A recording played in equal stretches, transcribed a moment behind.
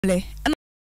le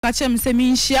ka chem se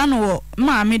mi nhia no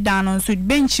ma me dan no so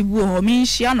bench bu ho mi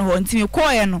nhia no ho ntimi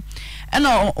koye no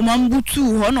ena o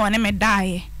mambutu ho no ne me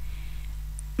daaye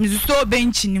mi so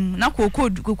bench nim na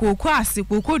kokoko ase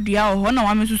kokodua ho na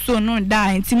wa me so no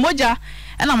daaye nti moja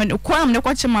ena me ko me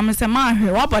ko chem ma se ma hwe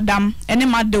wabodam ene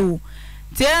mado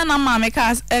tie na ma me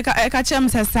ka chem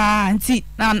se sa nti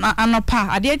anopa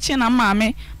ade chi na ma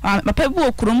me papa bu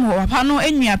okurum ho papa no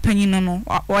enua panyin no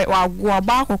wa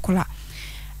ba kokola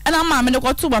ena ma me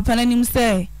ko tu papa nanim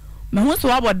se me hu so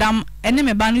wabodam ene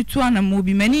me ba no tu anamo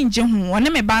bi mani nje hu one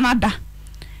me ba na da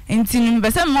nti nim be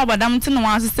se me wabodam ti no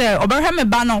wa se oberhwe me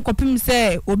ba no kopim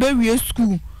se obewie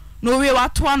school no we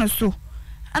wato ano so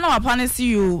ena papa ne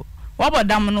si yo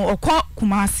wabodam no okọ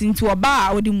kumasi nti oba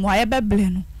a odi mu aye beble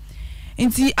no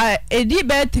nti edi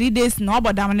be 3 days na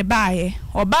wabodam ne baaye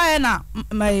obaye na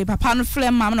my papa no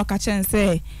flem ma no ka chen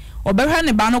se oberhwe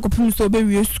ne ba no kopim se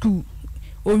obewie school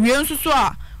owie nsusu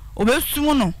a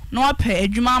obesum no na wape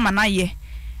adwuma ama na ye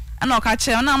ana oka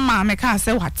che na ma me ka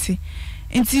se wate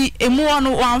nti emu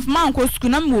no wanfama nko school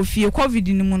na me ofie covid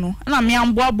ni mu no na me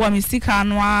amboabo me sika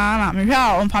no na me hwe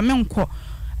a onfa me nko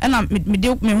na me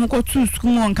de me hu ko tu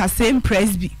school mu nka same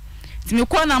price bi nti me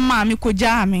ko na ma me ko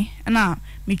ja me na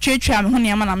me twetwa me ho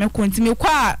ne ma na me ko nti me ko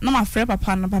a na ma frɛ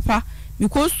papa na papa me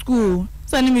ko school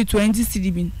so ni me 20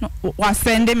 cedi bi wa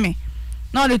send me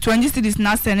no the 20 cities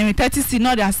na send me 30 cities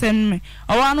no they send me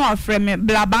owa no afre me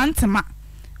bla bantama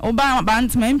oba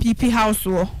bantama MPP house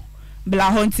wo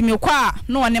bla ho ntimi kwa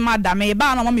no one madam e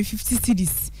ba no me 50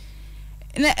 cities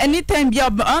anytime bia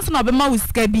onso no be ma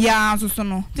wuska bia so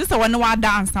no just one wa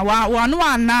dance wa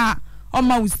no na o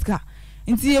ma wuska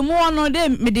nti emu no de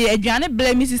me de aduane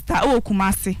bla mi sister o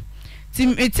kumase ti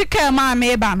etika ma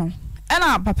me ba no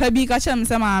ena papa bi ka chem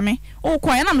se ma me o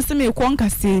kwan na me se me kon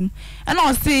kasem ena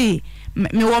o se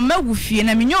me wo magu fie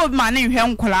na me nyo ma na hwe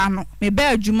nkola no me ba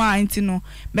adwuma anti no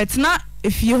betena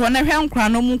efie ho na hwe nkola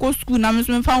no mu ko school na me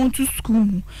so me fa won to school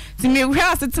ti me hwe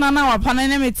asetena na wapa na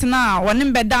me tena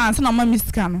woni be dance na ma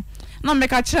misika no na me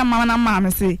ka kire mama na ma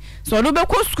me se so do be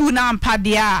ko school na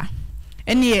ampade a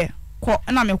ene ko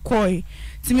na me koi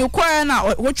ti me koi na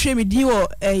wo twe me di wo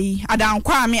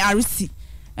adankwa me arisi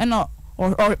eno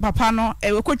papa no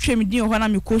we ko twe me di ho na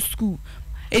me ko school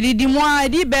edidi moa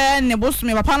edi be ne bosu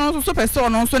me papa no so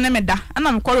person no so ne meda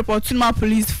ana me call report to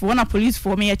police for na police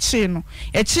for me ye chi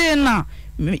na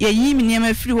ye yi me niam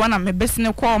afiri ho na me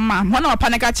besine call ma ho na papa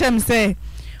ne ka chem say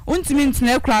untimi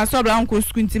ntine kura so bla nko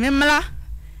school ntimi mla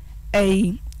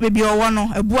bebi owo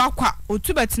no abu akwa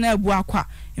otu betina abu akwa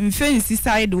mfensi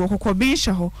side wo kokobin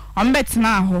hye ho on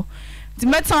betina ho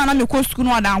timetan na me ko school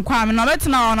no da nkwa me na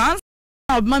betina ho na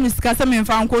obma me sika se me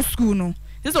mfa nko school no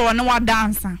this one wa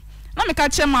dance na me ka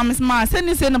che mama ma se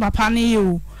ni se na papa ne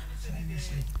yo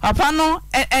papa no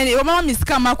o mama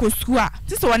misika ma ko school a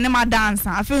ti so ne ma dance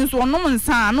afen so no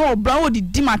nsa na obra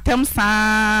odidi matem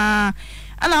sa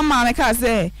ana ma me ka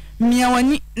se mia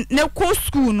wani ne ko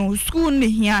school ne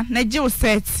hia na je o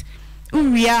set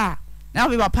uwia na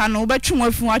be papa no obetwu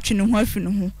afu atwe ne ho afi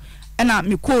ne ho ana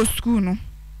me ko school no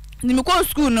ni me ko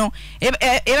school no e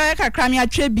ka kra me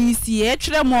atwe BC e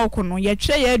twere mo ko no ye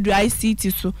twere ye adu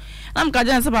ICT so na me ka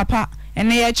je se papa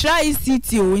ene ye twere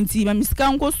ICT o nti ma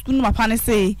misika nko school no papa ne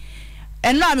se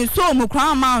ena me so mu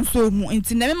kra ma so mu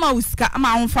nti na me ma usika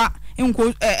ma onfa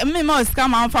nko me ma usika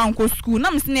ma onfa nko school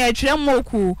na me se na ye twere mo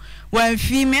ko wan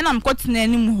fi me na me ko tena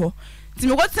anim ho nti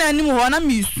me ko tena anim ho na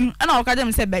me su na o ka je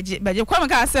me se beje kwa me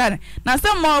ka se na se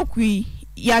mo ku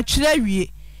ya twere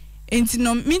wie enti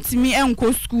no mitimi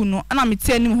enko school no na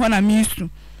metani ho na misu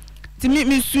ti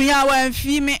misu ya wan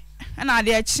fi me na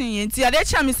ade achi enti ade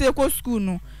achi me se ko school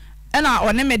no na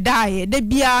one me daaye de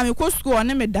bia me ko school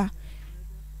one me da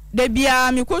de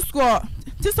bia me ko school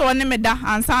ti so one me da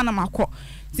ansa na makọ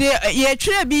ti ye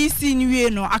twere BC ni wie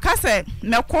no akase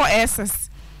me ko SS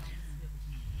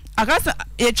akase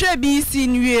ye twere BC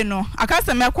ni wie no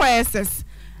akase me ko SS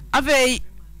ave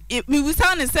mi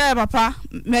wusane say papa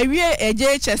mawie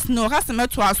JHS no kase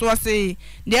meto aso say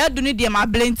de adu ni de ma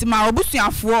blenti ma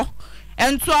obusuafo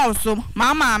ento aso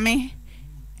mama me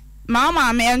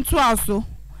ento aso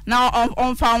na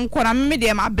onfa nko na me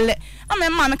de ma ble na me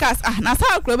mama me ka na sa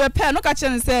akro be pe no ka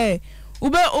chen say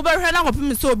ube hwe na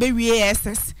kopim so obewie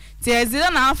SS ti ezira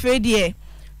na afa de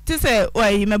ti say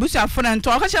oyi mabusuafo na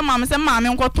ento ka chen mama say mama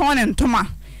nko ton ne ntoma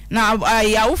na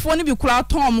ya wofo ni bi kura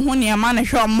tom ho ne ma na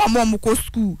hwe mmam ko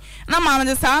school na mama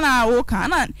de sa na wo ka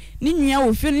na ni nwia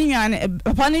wo fi ni nwia ne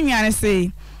papa ni nwia ne say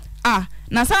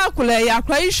na sa kula ya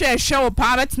kura hwe wo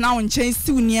pa bet na wo nchen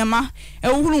siw niema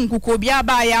ehuru nkuko bia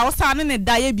ba ya wo sa ne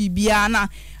da ye bibia na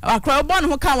akura bo ne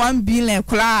ho ka 1 billion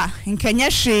kula nkenye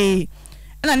hwe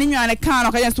na ni nwa ne kan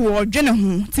no ka yes wo dwene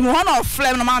ho ti mo ho na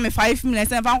oflem no ma me 5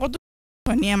 minutes na fa nkoto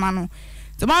ne ma no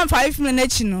ti ma 5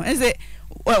 minutes chi no eze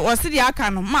wo se dia aka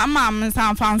no ma am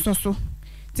san fa nso so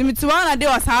ti mi ti wa na de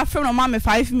was half no ma me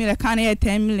 5 million kan e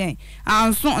 10 million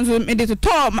and so me de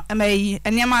to me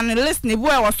ene ma no list ne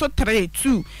bo e wo so 3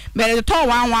 2 me de to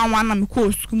 111 na me ko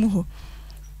school mu ho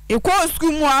e ko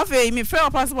school mu afa me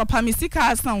frɛ papa so papa me sika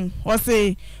asan wo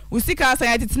se wo sika asan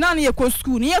ya titina na ye ko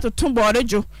school ni ye to to board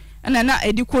jo na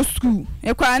edi ko school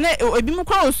e kwa na ebi mu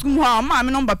kwa school mu ha ma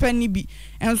me no papa ni bi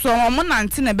enso mo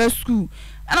nante na be school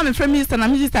ana me frɛ minister na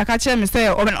minister ka kye me say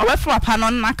obefo papa no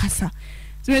na kasa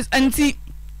anti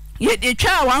ye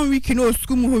twa 1 week no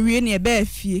school mu ho wie na ye ba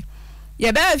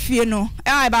fie no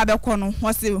e ba be ko no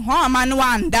wo se ho ama ne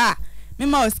wanda me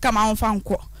ma osika ma won fa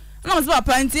nko na mo se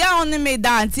papa anti ya on me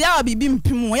da anti ya bibi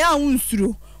mpim ya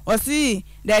unsuro o se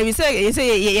da we say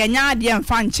ye nya ade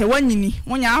mfa nche wanyini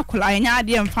wonya akola ye nya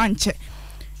ade mfa nche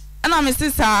ana me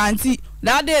se sa anti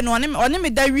da de no one me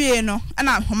da wie no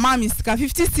ana homa me sika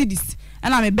 50 cedis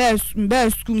ana me be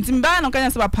school nti me ba no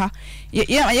kan se papa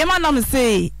ye ma na me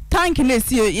say tank na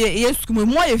si ye school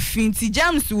mo ye finti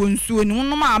James wonsuo ni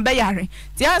wono ma ba yare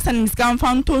ti asa ni sika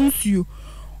mfa nto nsuo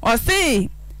o say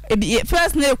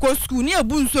first na ko school ni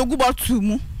ebu nsuo gu botu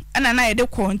mu ana na ye de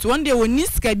ko nti one day woni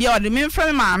sika bia o de me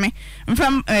mfrem maame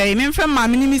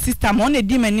ni mi sister mo na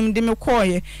di manim de me ko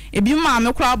ye ebi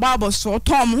maame kura babo so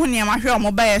tom ho ne ma hwe o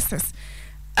mo ba ss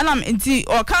ana nti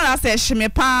o kan asa hye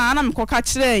pa ana me ko ka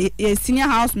kire senior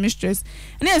house mistress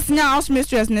na senior house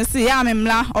mistress na se ya me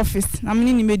mla office na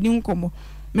me ni medi nkomo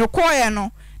me ko ye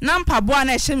no na mpabo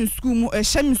na hye me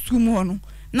school mu ho no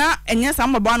na enye sa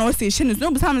mpabo na o se hye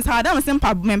no bu sa me sa adam se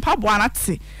mpabo na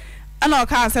te ana o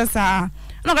ka asa sa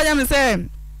na ka jam se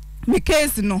me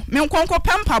case no me nkonko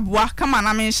pempabo kama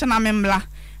na me hye na me mla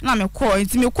na me ko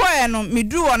nti me ko ye no me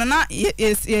dru ono na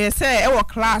ye se e wo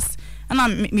class na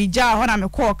me ja ho na me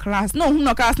call class no hu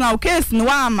no class na o case no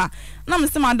wa ama na me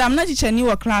se madam na chiche ni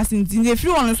wo class nti e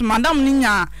free one so madam ni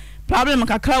nya problem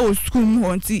kakra wo school mu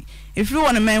ho nti e free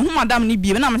one me hu madam ni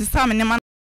bie na me se sa me ne ma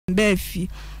ba fi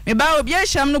me ba obi a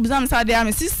sham no buzam sa de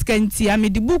am siska nti a me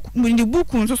di book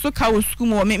nso so ka wo school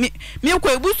mu ho me ko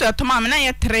ebusu etoma me na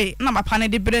ye 3 na papa ne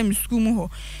de bra me school mu ho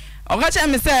o ga che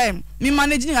me se me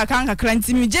managing account kakra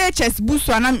nti me JHS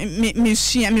busu na me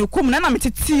hia me kom na me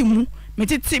tete mu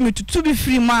me tutu bi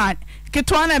free man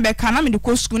ketwa na be kana me de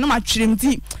ko school na ma twirem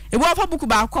ti e bo afa book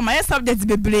ba akoma ye subject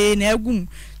bebre na agum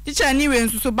teacher ni we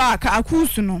nso so ba ka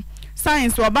akusu no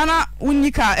science oba na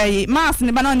unika maths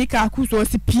ne ba na unika akusu o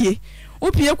si pie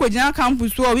o pie ko gina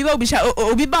campus o obi ba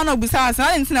obi ba na obusa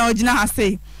asa nti na o gina ha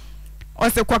sei o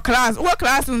se kwa class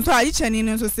nso a teacher ni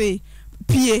nso sei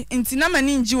pie nti na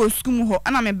mani nji o school mu ho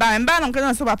ana me ba no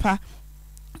nkan so papa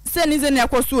se ni ze ne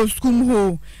akoso o school mu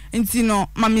ho nti no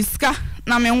mamiska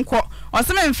na me nko o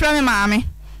se me mfra me maame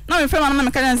na me mfra na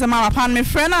me kan se ma papa me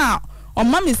mfra na o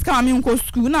mamiska ma me nko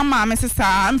school na maame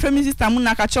sesa mfra me sister mu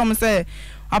na ka che o me se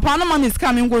papa na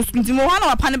mamiska me nko school nti mo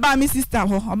na papa ne ba me sister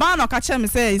ho oba na ka che me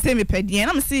se me pedie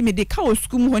na me se me de ka o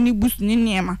school mu ho ni bus ni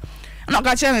niema na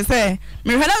ka che me se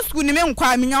me hwe na school ni me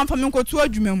nkwa me nyamfa me nko tu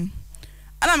adwuma mu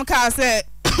ana me ka se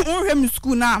unhwe me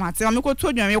school na amate me nko tu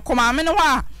adwuma me ko maame ne ho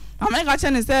a maame ka che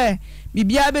ne se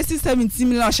bibia be 70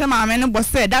 million hye maame ne bo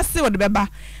se da se wo de beba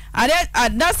ade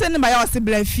da se ne ba ya o se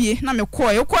bla fie na me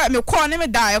ko ne me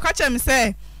da yo ka che me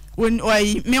se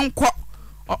oi me nko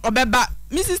obeba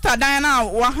mi sister dan na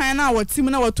wo han na wo tim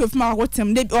na wo tofu ma wo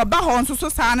tim de oba ho nso so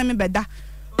sa na me beda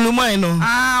lumai no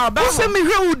oba wo se me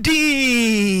hwe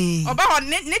udi oba ho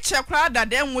ne che kra da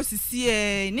den wo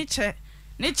sisi ne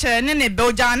che ne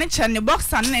beoja ne che ne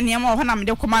boxer ne ne ma ho na me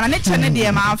de koma na ne che ne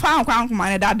de ma fa akwa nkoma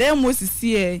ne da den wo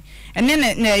sisi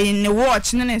ne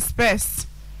watch ne space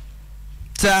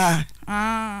ta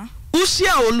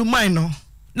usia olumai no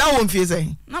na wo mfie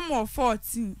sei na mo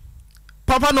 14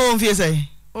 papa no wo mfie sei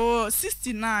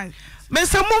 69 me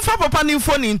se mo fa papa ni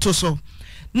phone into so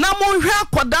na mo hwe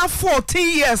akoda 14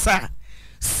 years a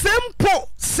simple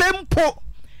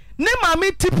ne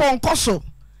mama tipo nkoso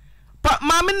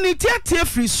mama ni tiatie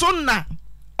free so na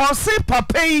o se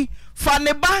papa yi fa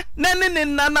ne ba ne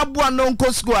nana bua no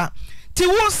nkosko a ti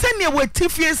wo se ne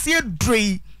watifie sie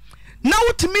drei na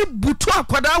wotimi butu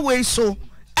akoda we so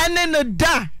ene no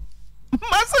da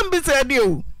masem bi se de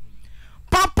o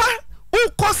papa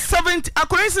uko 70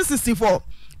 accuracy 64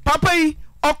 papa yi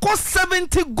oko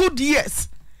 70 good years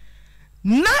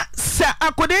na se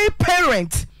akodai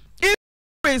parent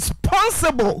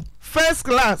irresponsible first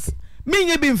class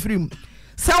minye bi mfrim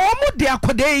se wo mu de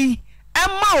akodai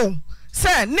emma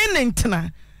se ne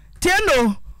ntena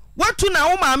tieno watu na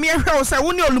wo maame ehwe wo se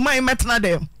wo ne olumai metena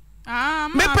dem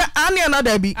mepe ane na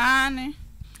da bi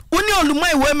Uni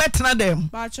olumai we metna dem.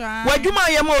 Wadwuma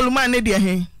ye ma olumai ne de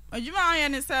he. Wadwuma ye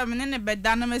ne se me ne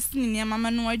beda na masini ne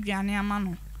mama no aduane ama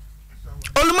no.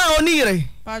 Olumai oni yire.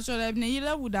 Pacho le ne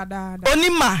yile wudada. Oni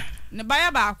ma. Ne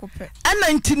baya ba akopɛ. Ana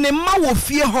nti ne ma wo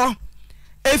fie ho.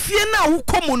 Efie na wo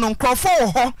komu no nkrofo wo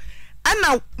ho.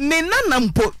 Ana ne nana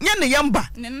mpo nye ne yamba.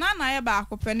 Ne nana ye ba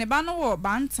akopɛ ne ba no wo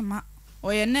bantama.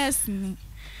 Oye nurse ni.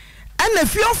 Ana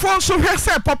fie ofo so hwɛ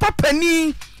sɛ papa pani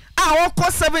a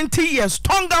woko 70 years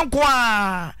tonga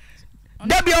kwa.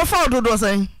 Debi ofa ododo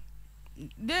sen.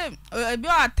 De ebi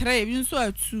o 3 ebi nso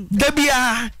a 2. Debi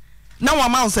a na wa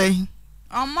ma sen.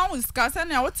 Amma uska se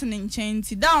na wote ne nkyɛn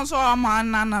ti down so ama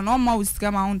nana na oma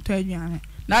uska ma wonto aduane.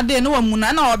 Na de no wa mu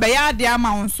na obeya ade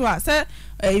ama won so a se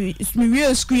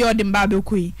smiwie school yo de mba be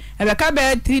koi. Ebe ka be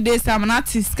 3 days am na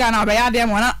tiska na obeya ade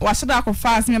ama na wa sheda ko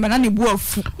fast me na ne bu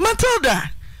afu. Matilda,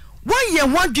 why ye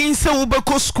wadwin se wo be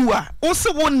ko school a? Wo se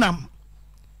wonam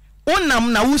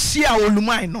na wo sia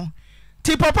olumai no.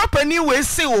 Ti papa pani we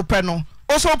se wo pe no.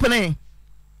 O so pene.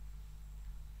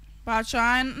 Ba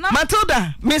try na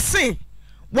Matilda, me say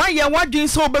why ye wadwin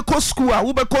se wo be ko school a?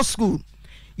 Wo be ko school.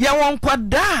 Ye won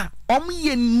kwada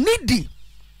ye needy.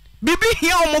 Bibi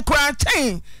hia omukura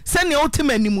chen se ne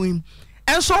otimanimu im.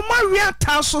 Enso maria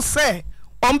taso se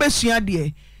ombesua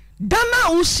de.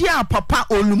 Dana usia papa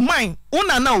olumai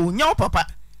una na o nya papa.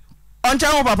 Onche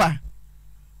wo papa.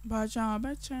 Ba ja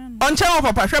ba chen. Onche wo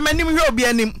papa hwe manim hwe obi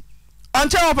anim.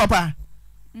 Onche wo papa.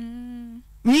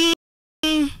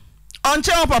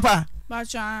 Onche wo papa. Ba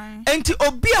chen. Enti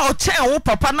obi a o chen wo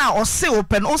papa na o se wo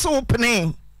pen o so wo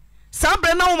pen.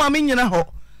 Sabre na wo mama nyina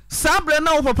ho. Sabre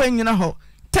na wo papa nyina ho.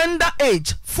 Tender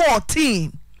age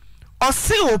 14. O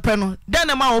se wo pen no. Den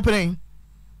na ma wo pen.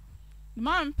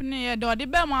 Ma mpene ye do de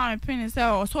be ma mpene se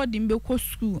o so de mbe ko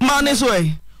school. Ma ne so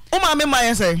e. O ma me ma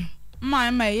ye se. Ma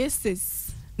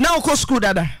yes. Na o ko school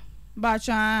dada. Ba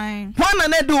chan. Wana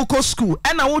na de o ko school.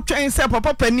 E na wo twen se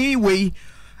papa pani we.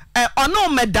 Ono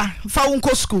meda fa wo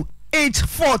ko school age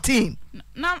 14.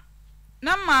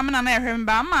 Na mama na na ehwe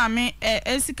mba mama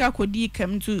esika kodi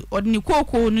kam tu odni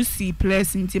koko no si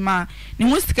place ntima ne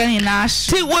musika ni na ahye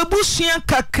ti webusua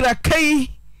kakrakai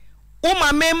o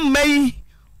mama mai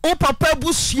o papa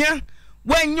busua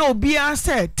wanya obi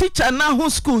ase teacher na ho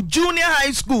school junior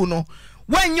high school no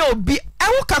wanya obi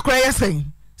ewo kakra yesen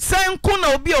senko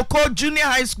na obi okọ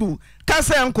junior high school ka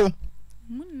senko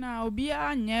na obi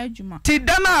anya adwuma ti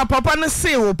dana papa no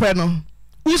se wo pe no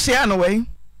usia no we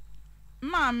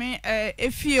Mami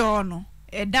efie ono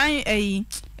edan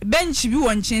bench bi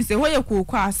won chinse hoye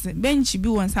kokko ase bench bi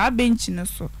won sa bench ne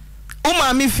so o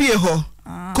mami fie ho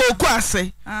kokko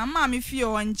ase mami fie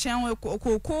won chen we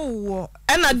kokko wo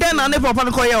na den na ne papa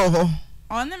no koye ho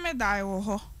one me dai wo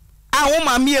ho o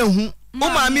mami ehu o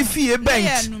mami fie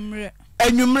bench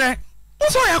enwumre wo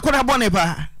so yakora bone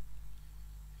ba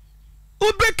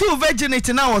u break your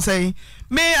virginity now say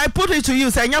may I put it to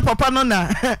you say nya papa no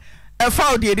na e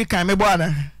fa odi edi kan mebo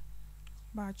ana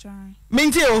ba chan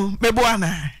minti o mebo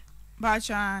ana ba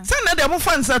chan say na dem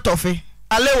fan set tofe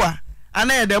alewa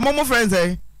ana dem mo friends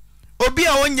eh obi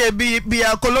a onye bi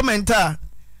akolomenta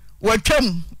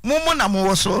watwam mumu na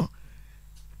mo so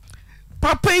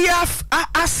papa ya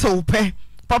asope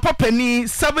papa pani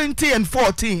 70 and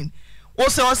 14 o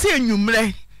se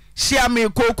enwumre hia me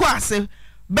kokko ase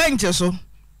bench so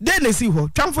den na si ho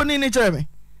twamfo ni kire me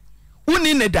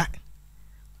uni ne da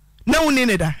na uni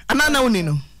ne da ana na uni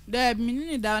no da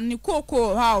minini da ni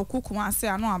kokko ha okoko ase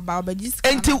ano aba obagisi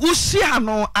enti usia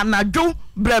no anadwo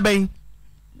breben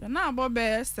na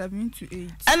abobe 7 to 8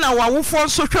 ana wawofo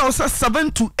so hwe so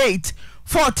 7 to 8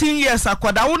 14 years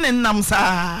akwada wo ne nam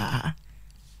saa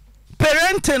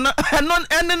parent no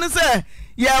enen say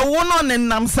ya wo no ne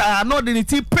nam saa no de ni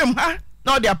ti pem ha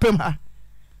na de apem ha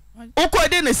uko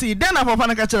de ne si den na papa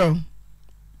na ka kire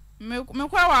me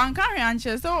kwa wa nka hwe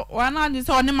anche so wana de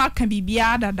so ne maka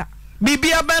bibia dada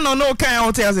bibia ben no kan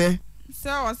o te ase so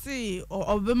o si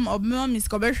obem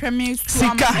misko be hwe me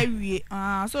school am awie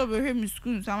so be hwe me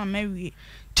school so am awie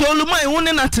ti olumai wo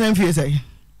ne na trenfie say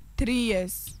 3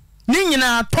 years ni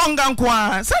nyina tonga nko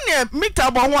a se ne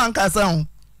meter bo ho ankasa ho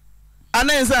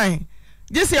anan sai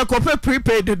jisi akope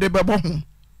prepaid de bebo ho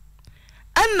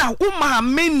ana wo ma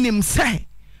menim say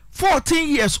 14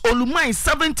 years olumai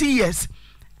 70 years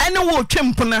ene wo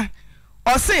twempona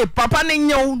o say papa ne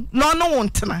nyew no no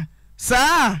wontena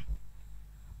saa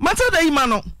mata da yima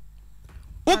no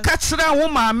wo ka kira wo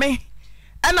maame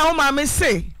ena wo maame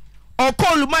say o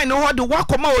call olumai no ho de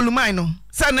wakoma olumai no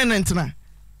sa ne ntena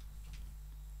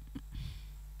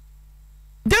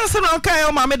dense no kai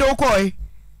o maame de wo koi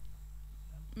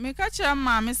me ka kira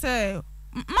maame say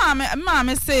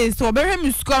maame say so obehwe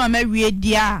mi school ma wie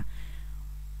dia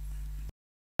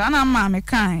ana ma me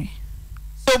kan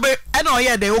so be e na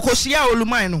oye de okosia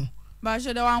oluman no ba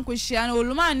she de wan kosia na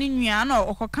oluman ni nua na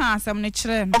okoka asem ne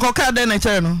kire no okoka de ne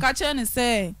kire no ka kire ne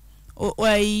se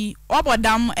oi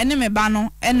obodam ene me ba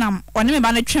no enam one me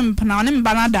ba ne twemp na one me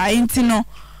ba na da enti no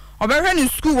obehwe ne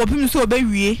school opim so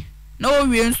obewie na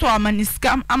owie nso amani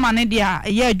scam amane dia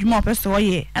ye adwuma opeso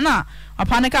ye na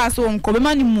papa ne ka so onko be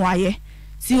mani muaye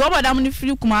si obodam ne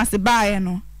firi kuma se baaye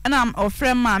no na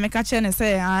ofrem ma me ka kire ne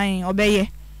se ai obeye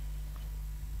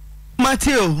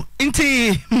Matthew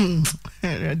inti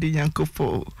radi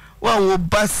yankopo wa wo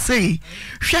base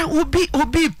hwa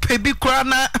obi pebi kora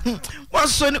na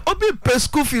waso ni obi pe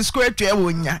school fees kora twa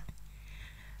wonya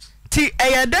ti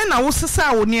eyeden na wo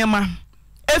sesa wo niema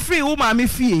efri wo ma me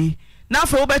fie na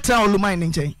fa wo betra oluman ne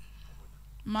nchen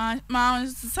ma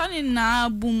sani na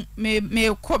bu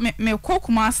me ko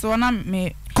kuma so na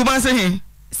me kuma se he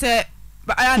se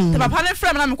papa ne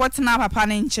frem na me kwotena papa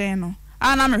ne nchen no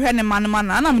ana me hwe ne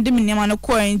man ana me de me niema no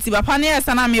ko enti papa ne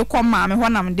esa na me ko ma me ho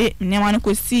na me de niema no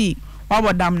ko si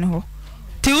wabodam ne ho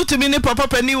ti utumi ne papa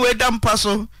pani we dam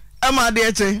paso ama de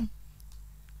eche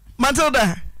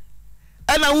Matilda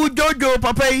ana wu jojo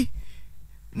papa yi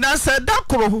na se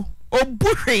dakro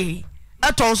obuhwe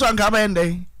ato so anka ba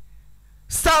ndey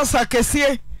stars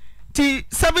akesie ti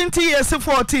 70 years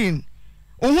 14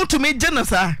 uhutumi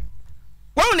genesa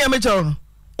wa woni amecho no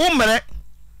umre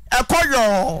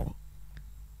akoyo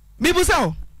bibu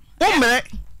sao umre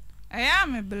aya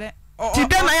me ble ti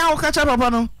den na ya wo kacha papa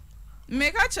no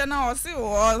me kacha na o si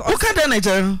o ka den na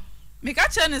je me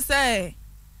kacha ne say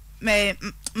me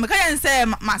kacha say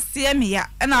masie me ya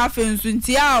na afa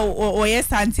nsunti a o ye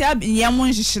santi a ye mo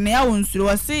nhihine ya wo nsuro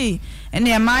o si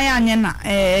ene ma ya anye na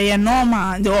ye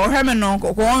normal de o hwe me no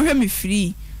ko hwe me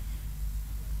free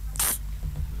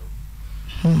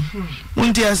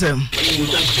Unti asem.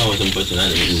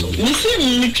 Misi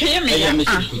mi tweye me ya.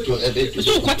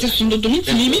 So kwate sundo do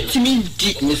mitimi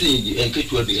di. Misi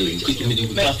enketua de kitimi di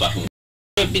kufa ho.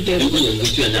 Bi de.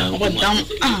 Obodam.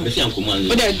 Misi ankoma.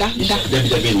 O de da. Da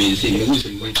me se mi usu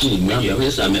mi ya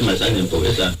wesa me ma sa ne po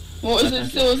wesa. O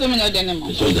se me na de ne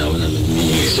mo. So da wona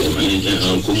mi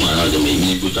ankoma na de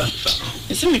me kuta.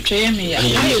 Misi mi tweye me ya.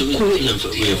 Ayi ko na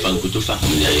we fa kuto fa ho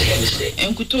ya ye.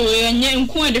 Enkuto enye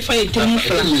nku e de fa yetem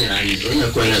fra.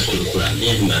 Na ko na to kura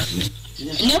ne ma.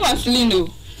 Nye Vaseline.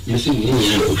 Misi ni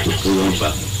ni kuto ko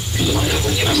fa.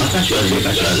 Amaka shwa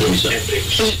mi so.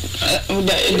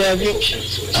 Da bi.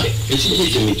 Esi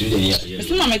je me tu de ya.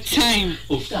 Misi mama time.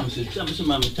 O time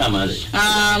mama time.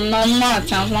 Mama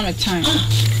time mama time.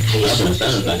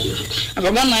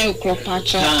 Ababa na yo crop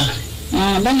acha.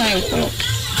 Ba na yo crop.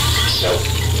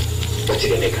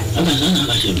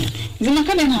 Zima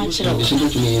kade na achira.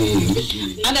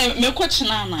 Ada me ko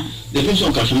china na. The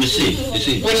person can me say,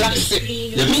 relax.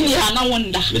 The mini ana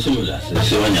wonda.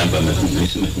 Say wanya ba me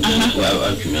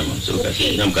wa twema so ka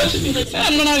say nam ka say me.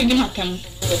 No na di matam.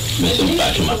 Me say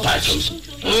ma pa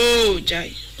Oh,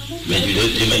 jai. Me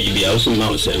you be also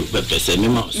ma say be say me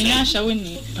ma say. Ya sha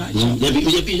woni pa. Ya be me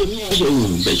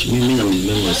na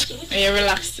me was.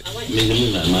 Relax.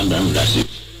 Me ma relax.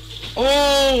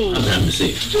 Oh, I'm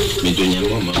safe. Me do nya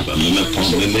mama ba me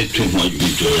pon me tu mo you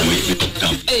do nya me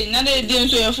come. Eh, na de dem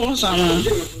so your phone sama. Me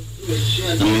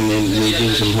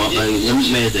do some what I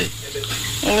me de.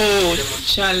 Oh,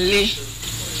 Charlie.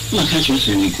 Ma ka chu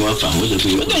se ni ko fa mo de ko.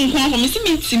 What don't come for me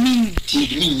see me.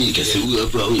 Me ke se u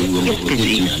abra o you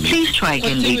Please try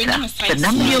again later. The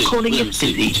number you're calling is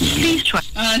busy. Please try.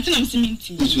 Until I'm seeing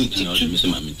tea. Me se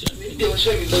ma me tia.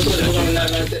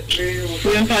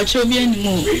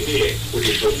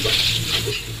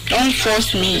 Don't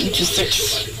force me into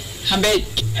sex. I beg.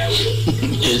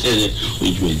 Yes,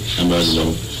 wait. I'm not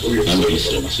alone. I'm a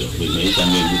so. But no,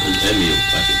 I'm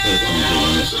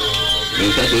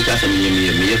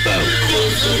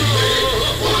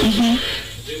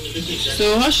So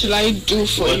what should I do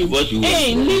for you?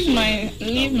 Hey, leave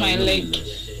my leg.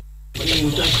 Missy,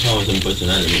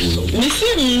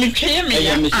 me try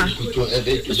me.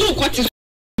 So what is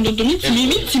do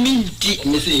mitimi di.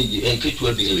 Missy,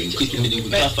 enketua de kitimi di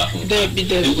kufa ho. There be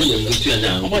there.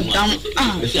 Obodam.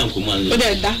 Missy ankoma. O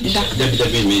de da. Da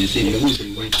me say me usu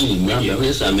mi ya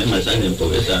wesa me ma sa ne po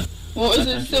wesa. O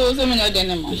so me na de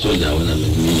ne mo. So da wona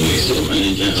me so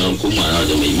ankoma na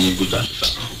de me kuta fa.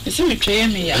 Missy me try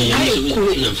me ya. Ayi ko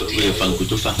na fa we fa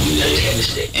kuto fa ho ya ye.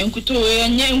 Enkuto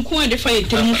enye nku de fa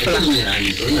yetem fra.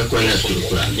 Na ko na to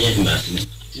kura ne ma sini.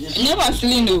 Nye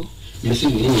Vaseline. Missy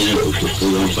ni ni kuto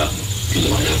ko fa.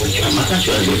 Amaka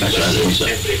shwa mi so.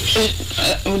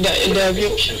 Da bi.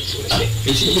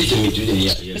 Esi je me tu de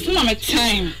ya. Some of my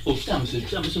time. Oh, time,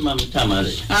 time.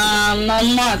 No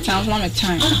more time for my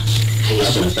time.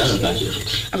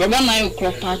 About 9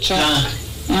 o'clock, Pacha.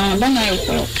 About 9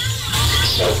 o'clock.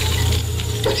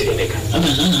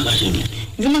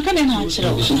 The Macadam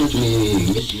natural.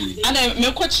 And I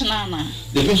make question, Anna.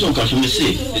 The person comes from the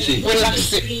sea.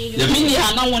 Relax it. The mini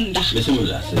are no wonder. I say,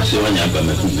 when you have a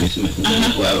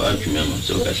well, I remember,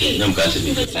 so I say, no, I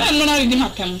don't know if you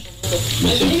have come.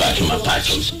 Missing back to my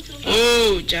patches.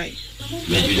 Oh, Jay.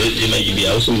 Maybe be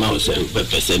also mouse, but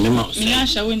per se, mouse. Yeah,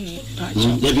 shall we need?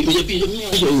 There be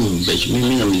but you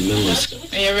mean,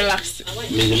 relax.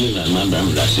 My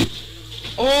brother, that's it.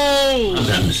 Oh,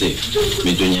 I'm safe.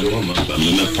 Me doing your woman, but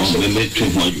me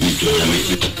drink more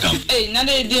you come. Hey, now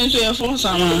they didn't say a phone,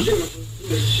 Sama. I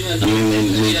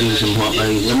mean, some what I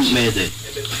made it.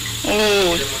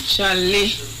 Oh,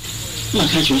 Charlie. My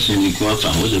catch was in the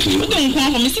coffin. Was it? Don't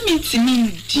come from me.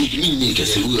 You can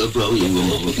see who are probably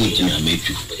going to make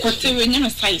you. Whatever you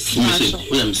size.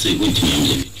 What I'm saying, wait till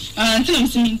you. Until I'm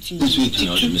seeing Sweet,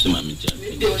 Mr. Mammy.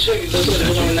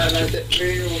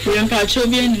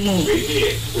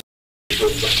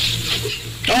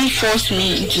 Don't force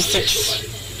me into sex.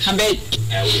 I beg.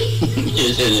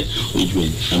 Yes, which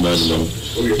way? I'm about to go.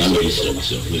 I'm very sorry,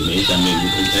 myself. We may have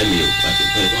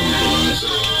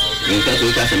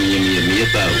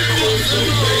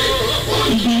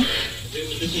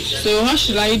So what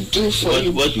should I do for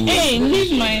you? Hey,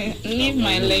 leave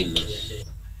my leg.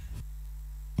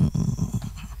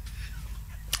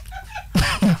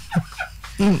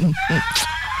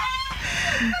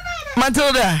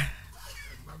 Matilda.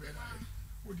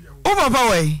 Oh, Papa,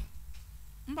 way.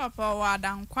 Papa, what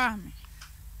I'm quammy.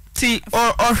 See,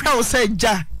 or how say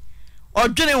ja, or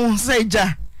Jenny won't say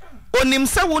ja. On him,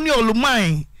 so when you're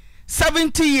mine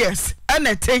 70 years, and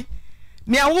a day.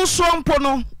 Near Wuswan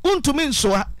Pono, unto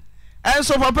so. And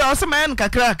so, Papa, was a man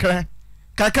kakra,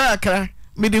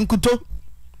 midin kuto.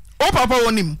 Oh, Papa,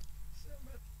 on him.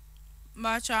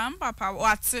 But Papa,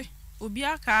 what's it? Ubi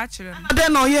a catcher. I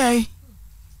don't know, yea.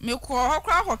 Me call her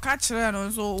crowd or catcher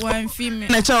and so one female.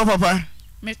 Nature, Papa.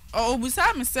 Me oh,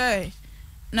 Busam say.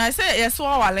 Na I say yes,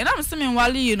 wale. Na msemi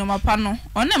wali you no mapano.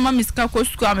 One mama ska ko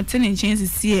school am teni change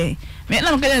sie. Me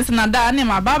na mkele se na da na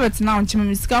ma babet na nchima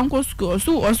mi ska ko school.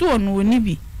 So onu ni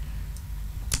bi.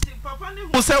 Papa ni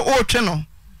mo say o twe no.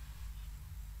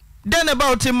 Then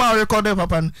about him ma record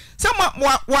papa. Say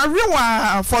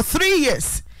wa for 3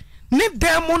 years. Ni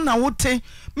demo na wote.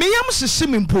 Me yam hihye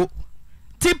me mpo.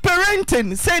 Ti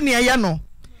parenting say ne ya no.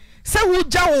 Say wo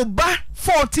ja wo ba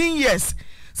 14 years.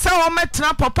 Say wo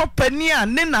metna papa pani a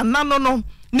ne nana no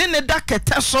ne da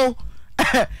kete so.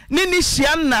 Ni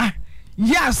hia na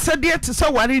ya sede te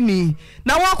say ware ni.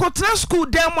 Na wa kotena school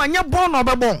dem anya bon no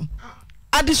bebon.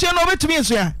 Addition no betumi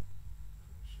enso ya.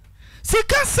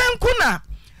 Sika senku na.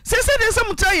 Se de se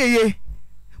muta yeye.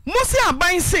 Musi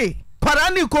aban se para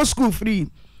ni ko school free.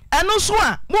 Eno so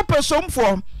a mo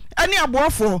pesomfo ani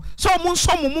aboafo so mo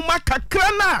nso mo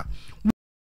makakra na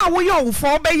wo ye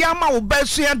wo be ya ma wo ba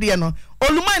sua de no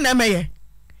oluma na meye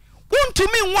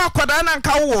wontumi nwa akoda na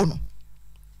nka wo no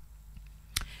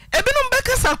ebinum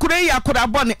beka sakura ya akoda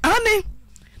bone ani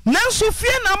nanso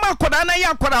fie na ma akoda na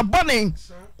ya akoda bone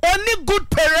oni good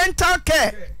parental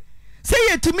care say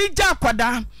yetumi ja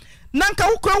akoda na nka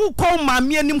wo ko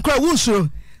maami anim kra wo suro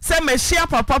say mehia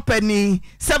papa pani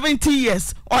 70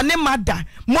 years oni mada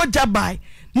moja bai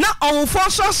na onfo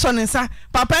so nsa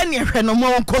papa ni ehwe no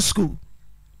mo ko school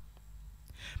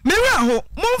mira ho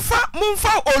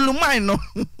mumfa olumai no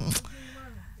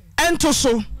ento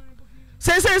so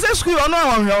say school ono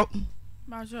ahwo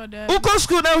ba sure de uko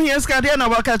school na hia ska de na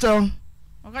wakacho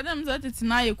okadam za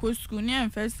tetina ye ko school ni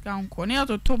first kan ko ni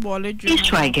to ball edwu Please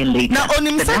try again later. na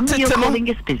onim The number you're setete no calling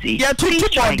is busy. ya Please tutu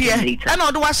try body again e later. na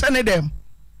odo wa sene dem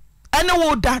ene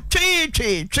wo da twi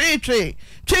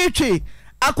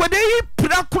akwede yi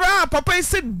prakura papa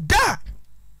isi da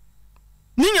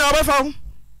ni nyina obafa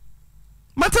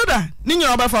Matilda ni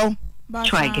nyina obafa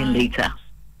Try again later.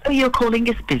 The you're calling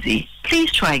is busy.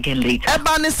 Please try again later.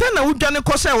 eba ne se na wudwane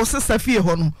ko sha wo sesa fie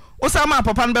ho no wo sa ma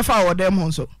papa no befa wo dem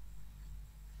ho so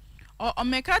o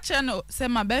meka che no se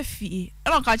ma ba fie e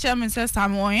no ka che me se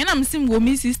sam won na msim go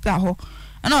mi sister ho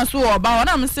na so oba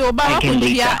na mse oba wa ko Again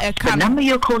dia later. e The ka number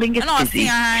you're calling is na o busy. si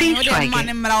an Please o try de man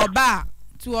again. mra oba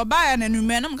tu oba ya na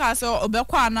nume na mka se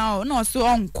obekwa na o na so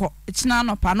onko echina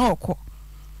no pa na okọ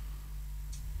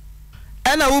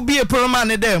ena wo bie proma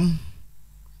ne dem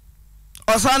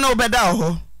osana obeda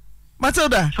ho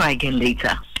Matilda Try again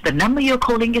later. The number you're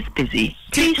calling is busy.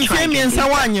 Please try me again nsa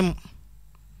later. wanyem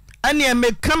ani e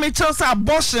meka me chelse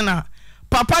abortion a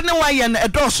papa ne wa ye na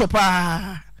edoso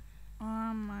pa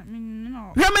ma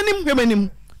no hwemanim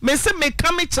me se me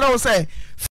ka me kyerɛ wo sɛ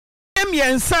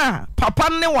miensa papa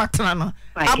ne watena no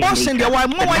abortion de wa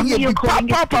mo wa ye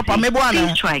papa me bo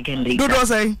ana do do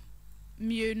say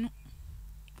mienu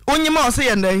onyima o se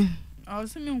ye ndai o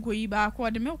se me nko yi ba ko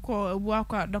de me ko abu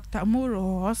akwa Dr.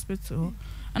 Moro hospital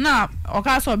na o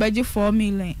ka so beji 4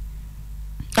 million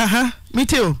me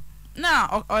too na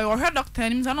o he doctor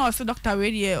nim sa na o se doctor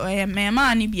we de me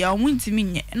ma ni bia o muntimi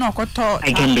nye na o koto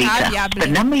the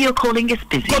number you're calling is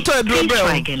busy. Please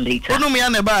try again later. Onu me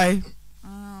ane bai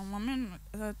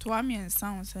to am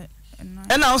sound say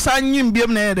and now san nyim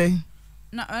biem na ede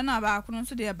na ba ko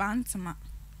so de ba ntema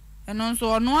eno so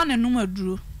ono an enum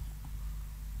aduro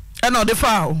and no the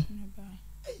foul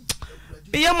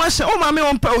ma she o ma me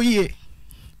won pa o yie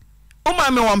o ma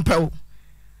me won pa o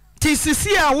ti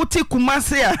sisi a wo ti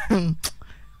kumase a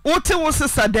wo ti wo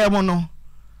sesa dem no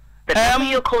the number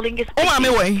you're calling is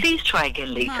busy. Please try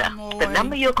again later. The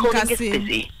number you're calling is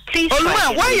busy. Please try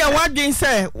again. Why you wadin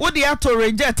say wo dey to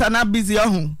reject and busy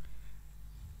ohun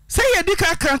say ye di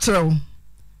ka kantrel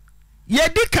ye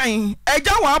di kan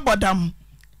eja wa abodam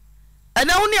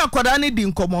ana woni akoda ne di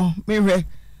nkomo mehwe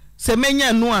se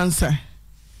menya no ansa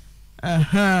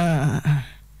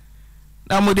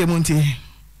na mo de munti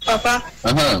papa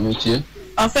mutie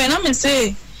afa na me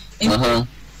say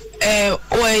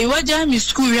we waja mi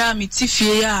school ya mi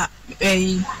tifie ya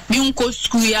mi nko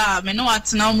school ya me no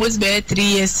atena almost be 3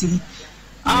 years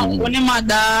woni ma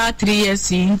da 3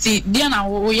 years nti dia na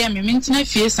wo ye me ntina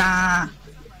fie sa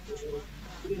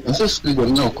nso school go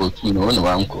no ko tu no no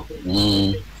anko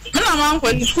na ma anko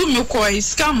school me ko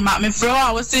scam ma me fro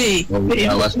a wo say me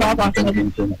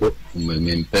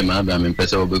mpe ma ba me mpe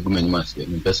se obegu me nyuma se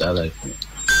me mpe sa life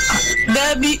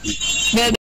baby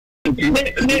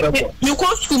me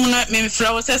ko school na me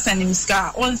fro wo say send me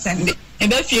ska on send e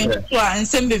be fie so a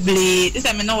nsem beble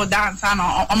say me no dance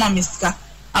na o ma me ska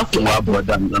wa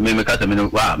boda me kasa me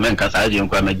wa men kasa aje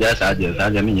nkwa me ja sa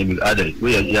aje me nyebi ade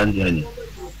we ya ade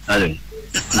ade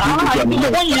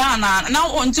wonya na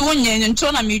onti wonya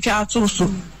nto na me twa ato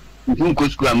so nko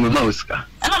school am ma oska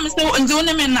ana me se onti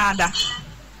woni me nada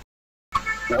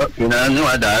na no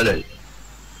ada ade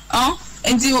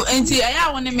enti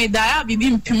aya woni me da ya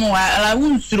bibi mpem wa ala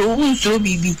wunsuro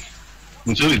bibi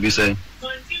say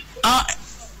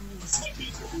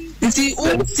nti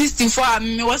 64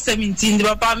 me was 17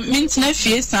 papa mintina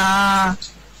fie sa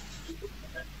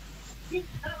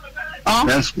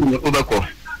na school obeko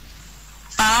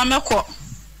meko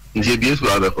nje bi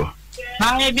school obeko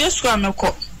bi school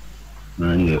meko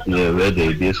na we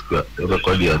dey bi school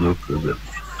obeko dia no problem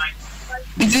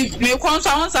nti me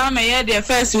konsa won sa me ye the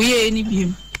first we ye ni bi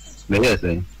me yes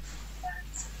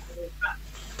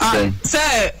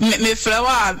say me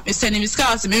flower send me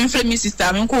scouts me friend me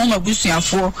sister me ko ma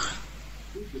busuafo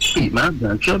ma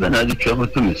dan choba na di choba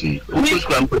to me si o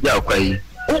kosko am ko ja kwai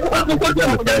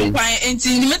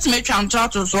enti ni metime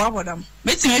twantrato so abodam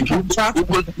metime twantrato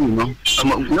no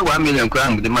na 1 million kwa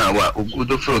am de ma wa o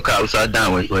do fro ka o sa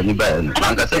dan wa ni ba no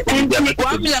an ka say 1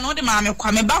 million o de ma me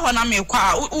kwa me ba ho na me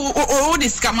kwa o de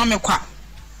scam ma me kwa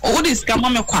o de scam ma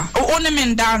me kwa o ne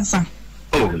me dansa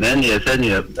oh then yes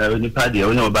and ni party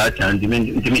o no ba tan di me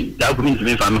da ko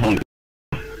mi fa me hon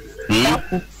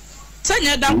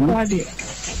sanya da kwa de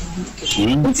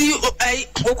nti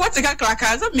o kwati ka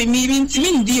kraka za me mi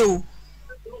ntimi ndi o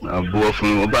abo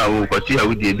fun o ba wo kwati ha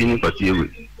wo de bi ni kwati ewe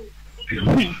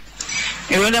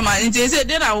e wona ma nti se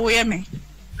de na wo ye me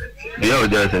e o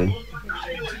de say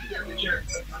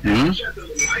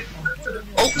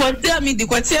o kwati mi di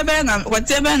kwati ebe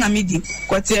na mi di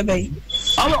kwati ebe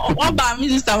o ba mi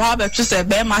sister wa ba tu se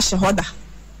be ma she hoda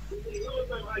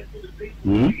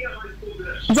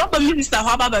drop mi sister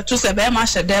wa ba tu se be ma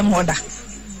she dem hoda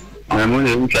na mo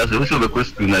ne nka so be ko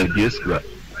school na bi school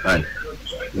ai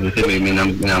ne se me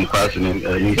nam class me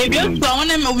ni e bi school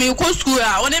wona me ko school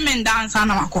a wona me dance na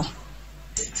mako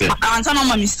ansa na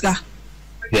ma miska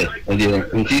yes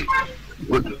nti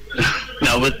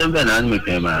na wo tembe na me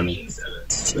ke ma mi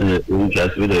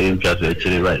nka so de nka so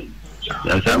actually right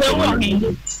ya sa ko ma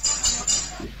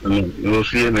no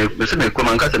fi me se me ko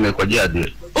man ka se me ko ji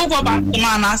ade o ko ba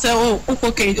ma na se o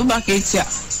ko ke o ba ke tia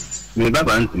me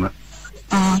baba ntuma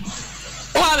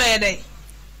o abede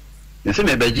nse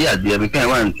me beji ade me kan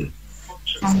wante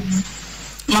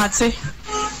mate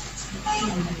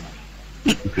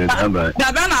okay baba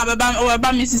da na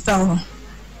baba mi sister ho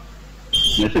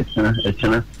nse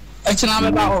echana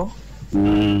baba o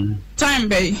time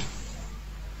bay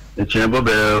echana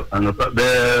bobe anopa be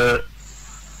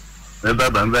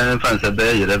baba ben fansa be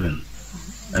 11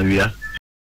 awia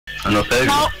anopa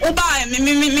o ba me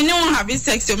ne won have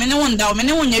sex me ne won da me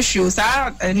ne won yehwe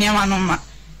sa niam no ma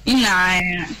ina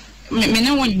me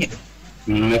ne wonye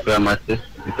me kwa mate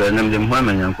me nem dem ho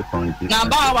manyanko konti na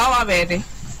ba wa bere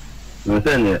no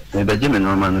se ne be jime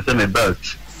no ma no se me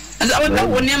belt o da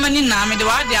woni ma ni na me de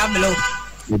wa de ablo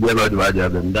me de ba de wa de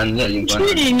ablo dan ne yin kwa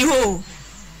ni ho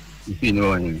ifi no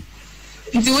woni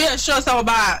nti we sure sa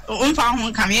ba o mfa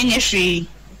ho kam ye nye hwe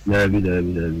da bi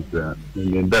kwa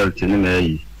me belt ni me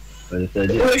yi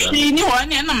o shi ni ho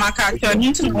ne na maka cho ni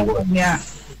nti no wo ya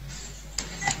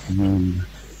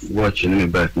watching me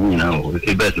back you know if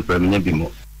you better for me be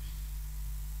more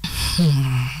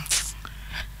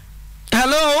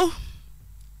hello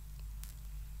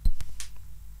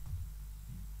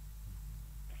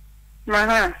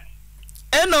Maha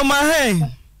eno mahe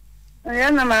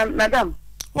yana madam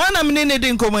wana mnene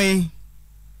din komai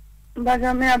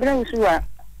mbaga me abra usuwa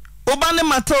oba ne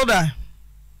Matilda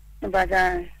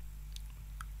mbaga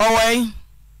owai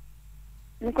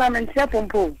nkwa mentia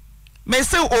pompo me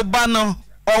se oba no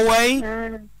owai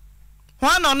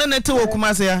wana one ne te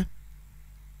wokumase ya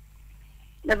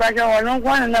mbaga wono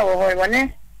nkwa na wo ho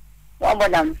wone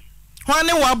wabodam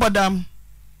wana wabodam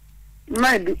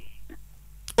maybe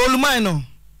olumai no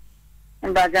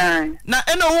mbaga na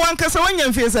eno wo ankasa wanya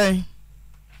mfie sai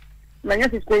manya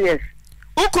 6 years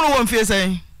ukuru wo mfie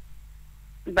sai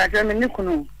mbaga me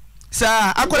nikunu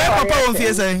sa akore papa wo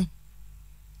mfie sai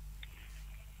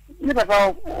ni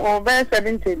papa o be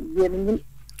 70 ye ni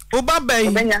oba bay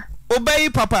obey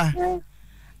papa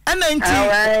ana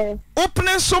nti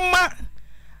open soma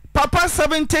papa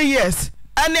 70 years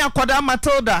ani akoda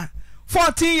Matilda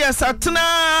 14 years atna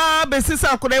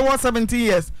besisa akoda wo 70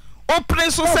 years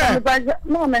open so say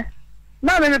mama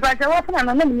me papa wo funa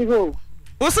na me ni ho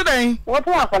o se den wo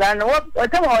funa akoda no wo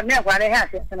te wo ne akoda he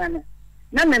ase sana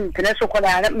na me mpene so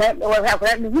koda me wo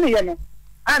akoda ni hunu ye no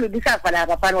a me bisa akoda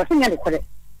papa no sinya ni kore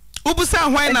ubusa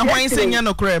hwan na hwan senya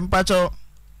no kore mpacho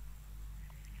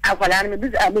akwala me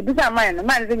bisa man no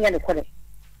man sinya ni kore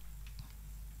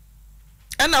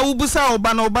ana ubusa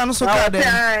oba no so ka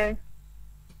den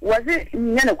wazi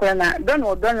nya ni kore na don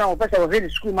no pese wo ready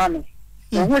school man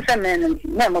no hu se men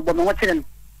na mo bo mo tire no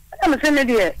na me se me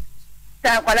die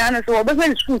ta akwala no so wo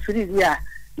be school free dia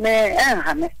me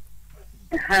ha me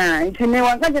ha nti me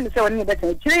wan ka je se woni be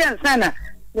te kire yan sana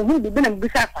wo hu bi na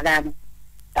bisa akwala no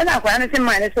ana akwala no se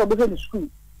man se wo be school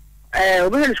wo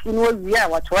be school no wi a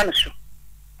wa to na so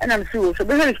ana msi wo so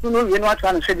be school no wi no wa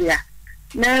to na so dia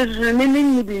na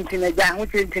ni bi na ja ho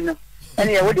tintin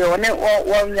ana ye wo de wo nya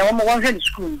wo hwe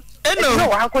school eno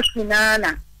wa ko school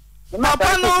na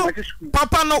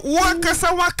papa no wo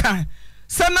kasa waka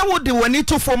sana wo de wani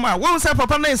to foma wo say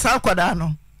papa no isa akwada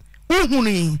no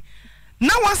uhuni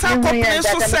na wasa kopene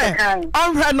so say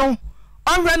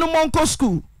onhwe no monko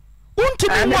school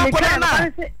untumi mo akwada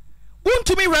na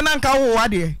untumi rena nka wo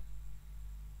wade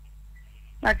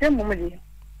na se mo mudi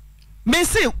me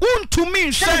say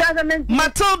untumi nhwe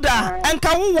Matilda nka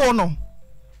wo no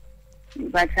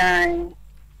batai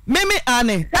meme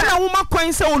ane ana wo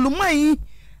makwan say olumai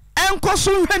enko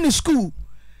so hwe ni school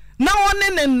na one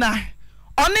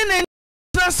ne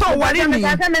so wari ni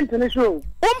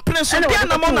umpre so dia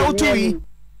na mo na utuyi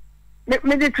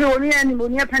me de tro ni ani mo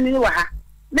ni apani wa ha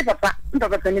me papa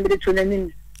pani me de tro na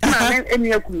ni ma me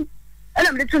eni akumi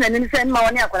ana me de tro na ni se ma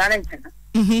woni akwara na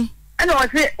nchen ana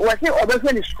wose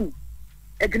obehwe ni school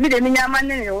edimi de mi nyama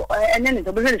ne ene ne to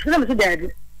obehwe ni school na me so da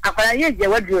akwara ye je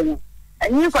waduro no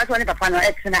anyi kwa to ne papa no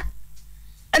exna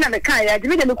ana me kan ya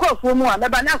edimi de me ko afu mu a me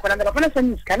ba na akwara na papa na so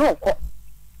ni sika na okọ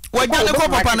wajja ne ko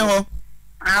papa ne ho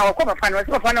okọ papa no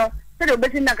so papa no se de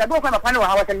obesi na ka do ko papa no wa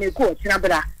ha wasa me ko tina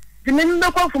bra de me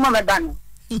ndo ko fu ma me ba no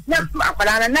na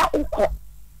akwara na okọ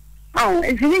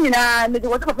ifini nyina me de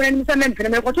wo papa ni se me mpene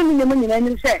me ko to ni mu nyina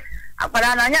ni se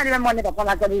akwara na nya de me mo ne papa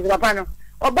na ka bi papa no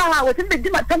oba ha wo timbe di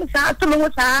ma tam sa to mo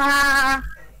sa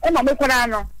e ma me kwara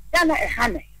no ya na e ha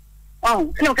ne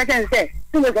ino ka ten se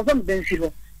tu me ko fam den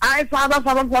siro ai fa ba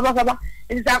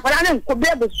ni sa kwara ne ko be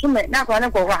be sume na kwara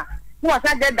ne ko wa mo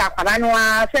sa de da kwara no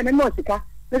a se me mo sika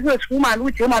me so school ma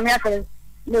lu ti ma me aka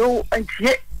ne o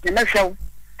antie ne na hwew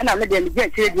ana me de me je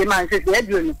tire de ma se se e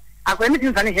bio no akwara mi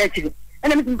tin fa ne he tire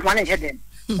ana mi tin fa ne he den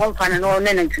won fa ne no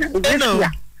ne ne ntina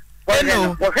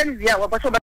eno wo he dia wo ba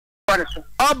so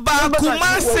Oba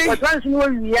Kumasi.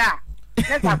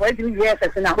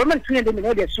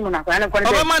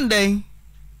 Oba Monday.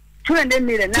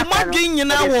 Tumagi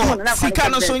nyina wo sika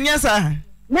no so nyesa.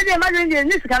 Me de ma de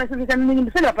ni sika no so sika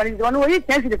ni se la pari no yi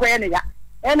tensi de ko ye ne ya.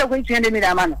 E no ko 200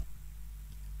 million ama no.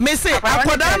 Me say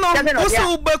akoda no wo se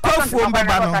wo be kwafuo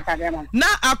mbaba no. Na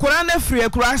akora na free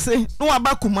akura ase no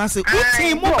aba Kumasi.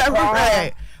 Uti mu be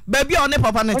hwehwe. Baby on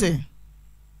papa nete.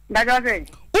 Dagoze.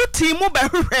 Uti mu be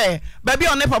hwehwe. Baby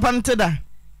on papa nete da.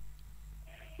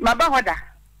 Baba hoda.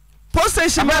 Post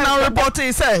station man now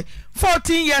reporting say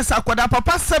 14 years akwada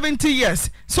papa 70 years.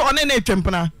 So on any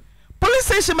twempena. Police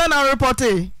station man now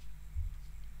reporting.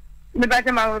 Me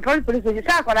bata ma police station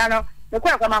sa akwada no. Me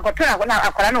kwa ma ko tora na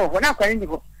akwada no na akwada ni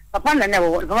ko. Papa na na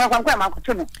wo kwa ma ko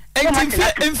to no.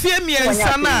 Enfie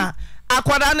miensa na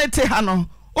akwada ne te ha no.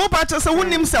 O ba che se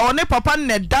wonim se one papa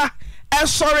ne da e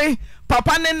sorry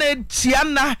papa ne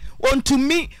chiana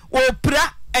ontumi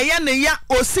opra eye ne ya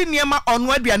osi niema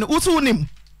onu aduane usu wonim.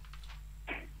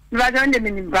 Bata nde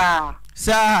minimba.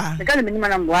 Sa. Se kale minima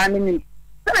na mboa minimba.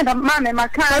 Se me ma me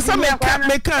maka. Se me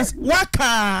ka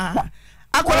waka.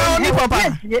 Akwara oni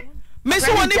papa. Me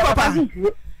se oni papa.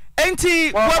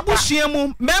 Enti wabuhia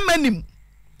memanim.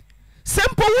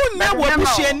 Sempo wunya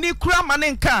wabuhia ni kura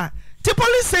mane nka. Ti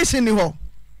police station ni ho.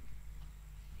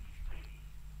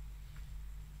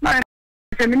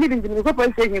 Se me ni binti ko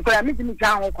police station ko mi ti mi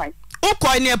kan ho kwai.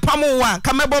 Ukoi ne pamu wa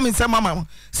kamebo mi se mama.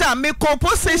 Sa me ko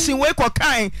police station we ko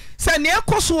kan. Sa ne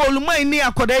ekoso oluman ni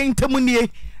akoda ntemu nie.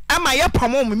 Ama ye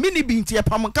pamu mi ni binti ye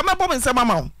pamu. Kamebo mi se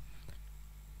mama.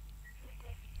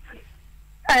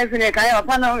 Ai fune kai wa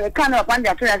pano kan wa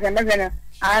panja tu ya se mezeno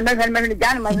a mezeno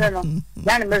jan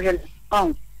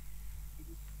mezeno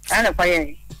ana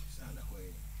kwaye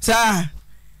sa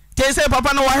te se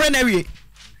papa no wa hwe na wie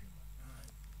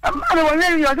ama wa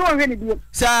ne yo so wa hwe ni bi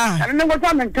sa ana ngo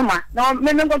to mentuma no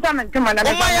me ngo to mentuma na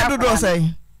o ma ya dodo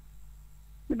sai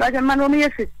ba ja mano mi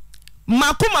yesi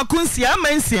maku nsia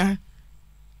mansia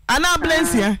ana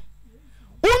blensia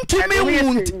untumi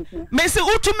wunt me se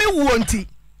utumi wuonti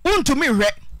untumi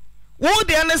hwe wo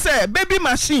de ne say baby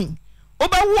machine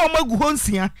obawu omagu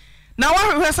honsia na wa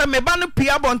hwe say me ba no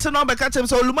pia bonte no be ka chem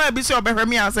say oluma bi say obehwe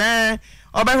me as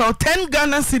obehwe 10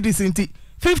 Ghana cedis inti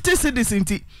 50 cedis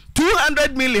inti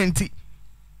 200 million inti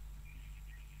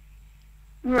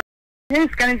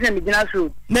yes kan say me gina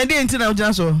so na de inti na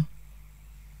gina so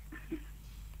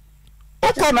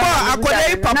okopa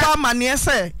akodai papa mane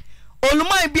say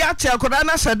oluma bi ache akoda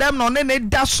na sedem no ne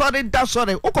da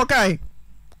sore ukokai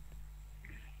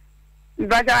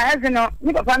Baja hazino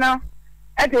ni papa no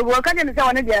ete wo ka je se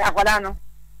woni dia akwala no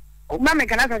ma me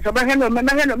kana so ba hendo me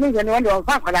je no ndo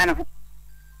fa akwala no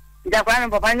ida akwala no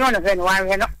papa nyo no fe no wa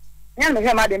he no nya me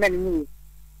se ma de me ni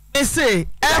ese e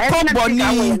ko boni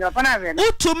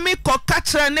utumi ko ka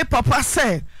kire ne papa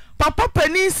se papa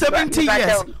pani 70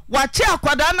 years wachi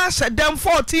akwada na shedem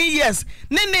 14 years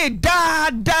ne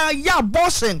da ya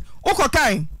bossing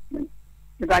ukokai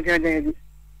baja de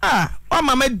o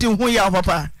mama di hu ya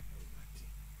papa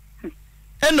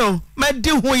eno ma di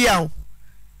hu ya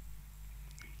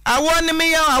awo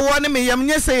ni me yam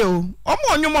nye se o omo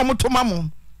onwom omotoma mo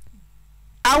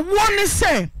awo ni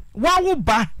se wawo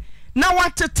ba na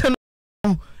watete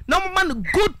no na mo man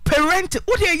good parent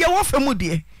wo de ye wo famu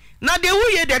de na de wo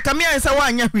ye de kame ansa wa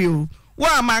anya hwe o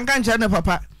wa ma nka nche ne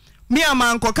papa mi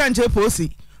ama nko ka nche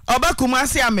posi obakuma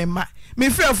ase amema mi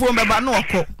frefo mbeba na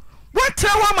okọ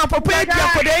wotra wa ma papa edi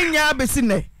akoda nya besi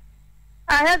ne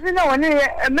ahezi no woni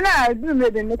me na du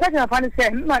me de me ka na fa ne se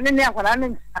ma ne akwara ne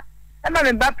e ma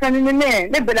me ba pan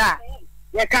ne bela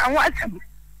ye ka wa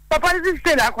papa ne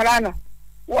se la akwara no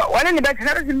woni ne ba ka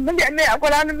na me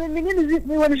akwara no me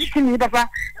ni woni shi ni papa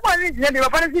woni ne de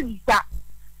papa ne se ta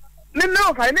me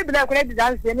o fa me bela akwara di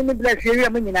dance ne me bela shiri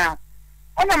am nyina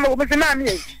ona mo be se ma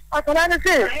me akwara ne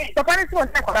se papa ne se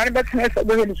woni akwara ne ba tene so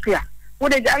do ni skia wo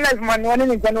de Allah man woni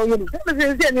ne jano yiri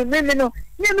se ne me no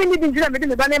ni bin jira me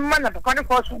de ba ne man na papa ne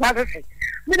ko so na se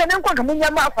mi da nan ko ka mun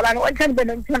ya ma akwara no wancan be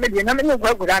nan tana be na me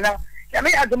gwa gudana ya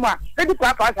me aduma sai duk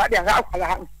kwa sa da ga akwara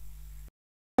ha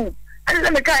an da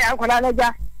me kai akwara na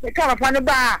ja me ka fa ne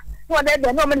ba wo da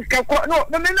be no me ska ko no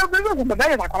me ba ba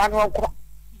da akwara no ko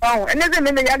ene ze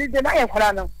me ya ni de na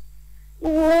akwara no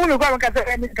no kwa ka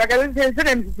se ni ka ga se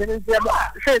ne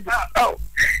ba se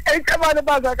e kama na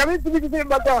ba ka mi ti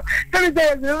ba ka se mi de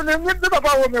me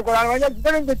ba wo me ko la ya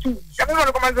se ne tu ka me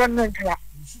ko ma zo ne ka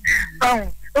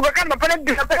o ka ma pa ne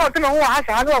de ka o te no ha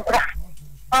sa no ko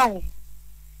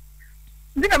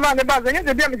ndina ma ne ba zo ne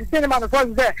de bi mi se ne ma no so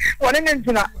ze wo ne ne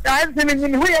ntuna ya se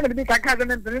ni hu ya ne bi ka ka ze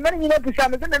ne ni ne pu sha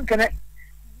me se ne nkene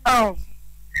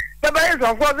Baba is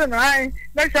of course nine.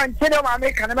 Next time, tell my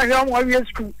make and I'm one year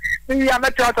school. We are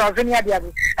not taught of any idea.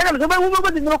 And I'm so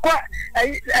many no quite.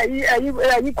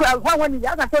 You could one the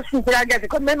other first school I get.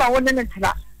 Could remember 1 minute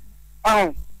now.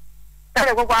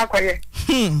 That's what quiet.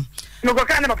 No go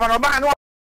kind of a fan of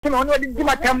no,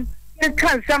 it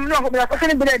can't some no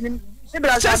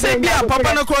just say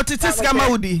papa no quote it is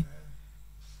Kamaudi.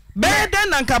 Better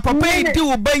than papa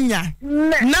do benya.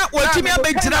 Not what you may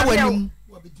be when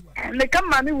me come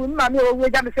mami wun mami o we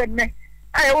jam said me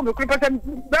ay o me krupa sem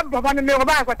papa no me o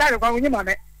ba ko ta ko ni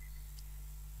mame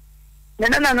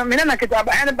menana kita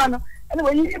ba ene ba no ene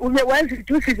we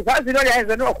 152 5 no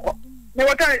ya no ko me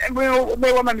wota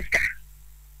me wo ma miska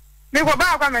me ko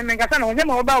ba kwa me ngasa no je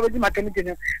mo ba we di maternity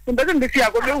no mbezo mbefi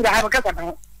ago me ura ha kasa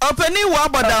na openi wa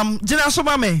badam gina so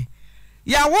ma me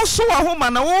ya wo so wa ho ma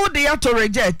na wo de ya to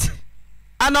reject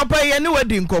anopa ye ni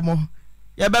wadi nkomo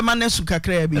ya be ma nesu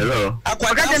kakra ya bi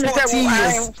akwaka 14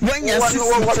 years when you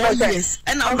 64 years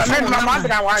and I'm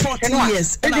 14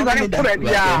 years and I'm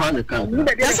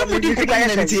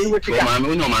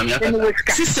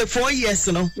 64 years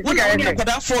no when I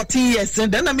got 14 years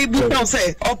and then I me book down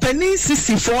say openi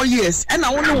 64 years and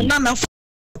I want na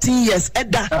 14 years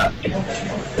edda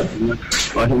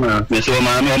me so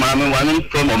mama one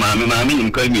from mama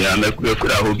nim ka mi am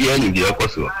kura obi ani di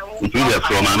ekoso it will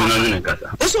from mama no ne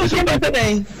kasa so so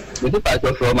today me to pass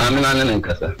from mama no ne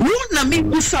kasa wo na me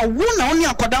kusa wo na oni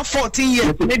akoda 14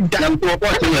 years ne da na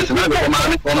 14 years na ko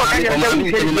mama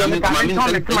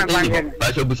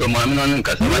ba so bu so mama no ne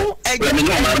kasa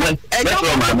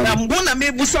wo na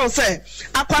me busa say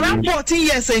akwara 14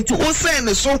 years enti o say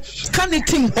ne so kan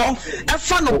team ho e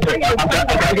fa no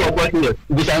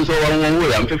busan so won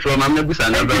wo am from mama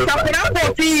busan na very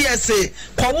 14 years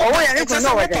ko wo ya ko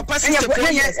no papa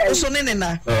 64 years so ne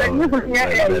na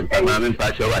mama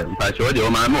mpacho de o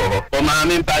mama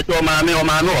mpacho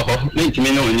mama ho ni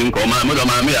ntimi no nyim ko mama do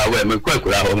mama ya we me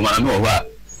kwakura ho mama ho a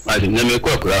ma de me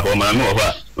kwakura ho mama ho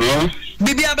a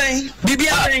bibia ben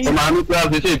mama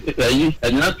kwa se yi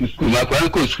na to school ma kwa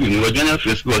ko school ni wo junior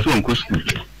school so on ko school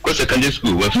ko secondary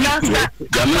school wo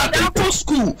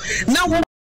school na wo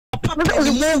papa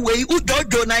ni mo we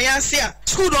ujojo na ya sia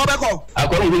school do be ko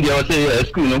akọrọ bi de o say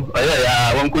school no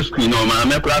ya won ko school no ma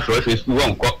me class for school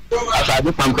won ko asa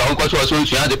de pam ka won ko so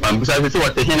nsia de pam bisa se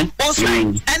what hene o say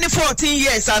any 14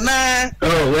 years ana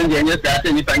when the nya start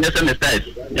ni pa nya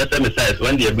semester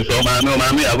when the bi so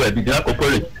ma me awa bi na ko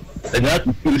college na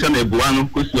to school se me buanu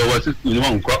ko si o wa school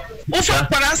won ko o fa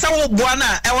para sa wo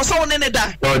buana e wo so wo ne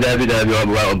da o David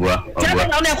obua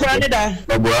na ne kora ne da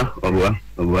obua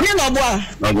ni no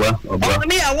obua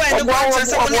ni awa ne ko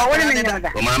se wo ne da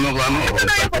o mama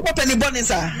na ko penny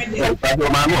bonus a o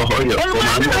mama ho yo o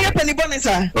mama yo penny bonus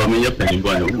a o me yo penny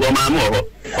bonus o mama ho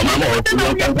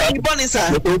penny bonus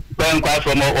a pen kwa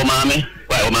from o mama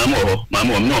o mama ho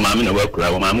mama no mama na wa kura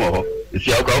o mama ho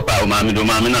isi akọ pa o mama do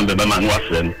mama na beba man wa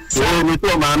frem so me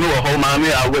to mama ho mama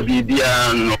awa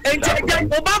bibia no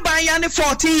o baba ya ne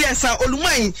 14 years a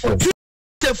olumai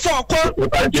te fo ko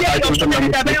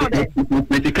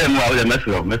me ti kan wa o le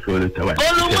mesro le tawa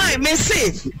olumai me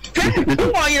say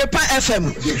ko yire pa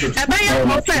fm e ba ya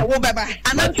mo say wo beba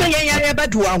anante yen ya be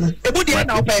duwa ho ebu de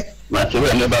na ope ma se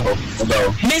we me ba ho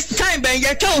miss time ben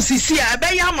ye ka osisi a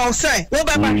be ya ma o say wo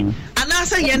beba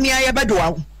anase yen ya be duwa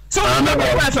ho so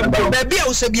baby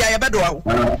o se bia ya bedo awo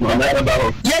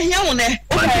ye hia wo ne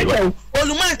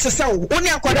oluma te se wo oni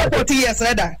akwada 40 years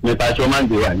reda me pa cho man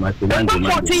de wa ma se man de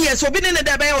 40 years obi ne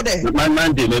da be o de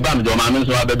man de me ba me do ma me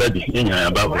so abeba bi nya ya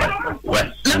ba wa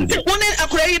woni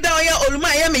akura yi da ya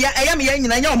oluma ya me ya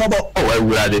nyina nya omobo o wa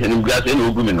wura de ni gas e no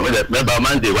ogu me no me ba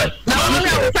man de wa ma me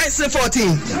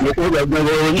 14 me ko ba me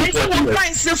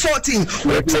 14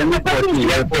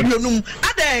 14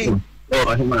 adan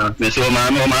oh hima me so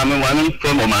mama one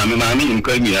from mama nim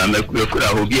ka mi am kura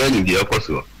obi ani di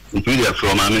ekoso it will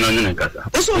from mama no ne kasa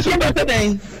so so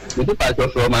today me to pass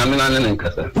from mama no ne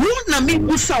kasa wo na me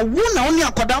kusa wo na oni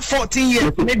akoda 14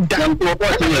 years ne da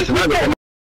 14 years na be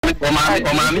o mama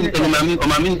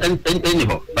any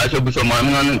ho ba so bu so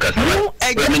mama no ne kasa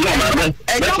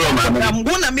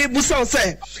wo na me busa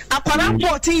say akwara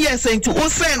 14 years enti o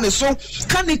say ne so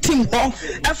kan team ho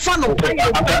e fa no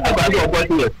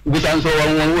busan so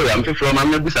won wo am from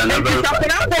mama busan na very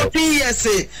 14 years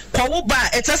ko wo ba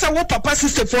e tese wo papa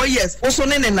 64 years o so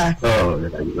ne na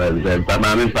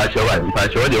mama pa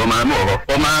cho de o mama ho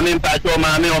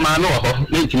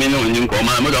ni timi no nyim ko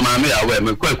mama do mama ya we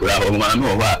me kwakura ho mama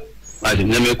ho a ma de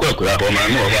me kwakura ho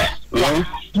mama ho a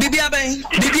bibia ben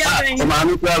o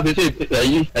mama kwa be say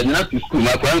yi na to school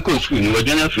ma kwa ko school ni wo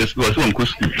junior school so on ko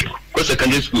school ko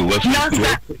secondary school wo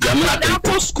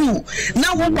school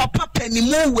na wo papa penny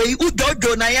mo we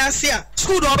ujojo na ya sia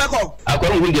school do be ko akwa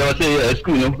hu de o say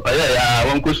school no ya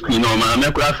won ko school no ma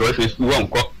me kwa so school won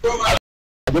ko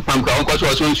the pam ka onko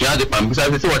so nsia de pam bisa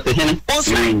se what hene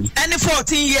any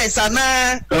 14 years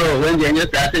ana when the nya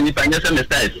start ni pa nya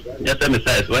semester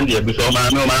when the bi so ma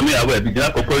me awa bi na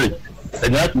ko college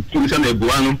na to school se na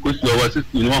buanu ko si o wa si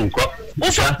ni won ko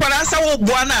o fa para sa wo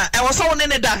buana e wo so wo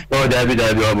ne da David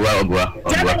obua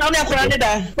na ne akora ne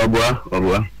da obua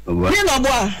Ni no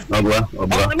boa. Oboa.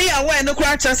 Me awe no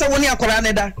kura cha se woni akwara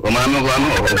ne da. O ma me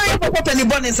Na ye papa penny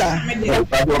bonnet sa. O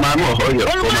ma me ho yo.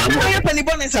 O ma me penny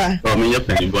bonnet sa. O me ye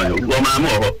penny bonnet. O ma me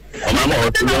ho. O ma me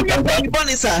ho. Penny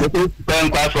bonnet sa. Pen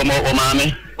kwa from o ma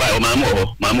me. Why o ma me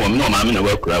ho. Ma me no ma me na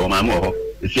wakura o ma me ho.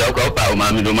 Isi akwa pa o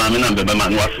ma me do ma me na bebe ma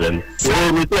no afre.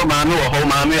 O mi to ma me ho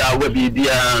ma me awe bi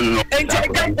dia no.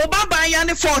 O baba ya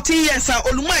ne 14 years a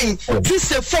olumai ti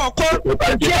se 4 ko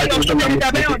tie yo so me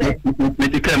da be o de. Me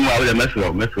ti kem wa o le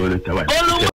mesro le tawa.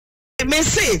 Olumai me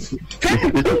say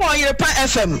wo yire pa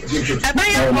FM e ba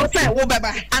ya ko say wo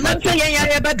baba anante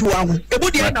ya bedo ahu e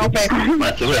bu dia na ope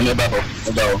Ma se we me ba ho.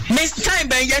 Miss time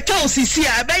ben ye ka osisi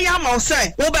a e ba ya ma o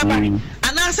say wo baba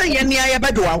anase ye nia ya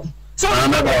bedo ahu so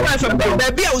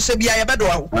be bia o se bia ya bedo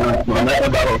ahu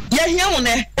ye hia wo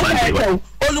ne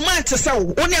olumai te say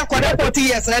wo ni akwada 40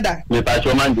 years reda Me pa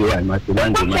cho man dey ma se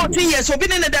man dey 40 years obi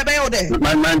ne da be o de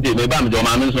man dey me ba me do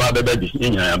ma me so abebe di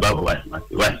nya ya ba why ma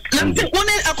se why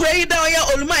woni akwada yi da o ya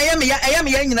olumai ya me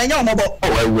ya nyina nya o mobo o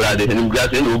wa wura de ni gba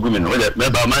se ni ogu me no me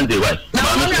ba man dey why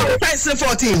ma me so price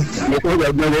 14 me ko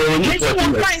ya me so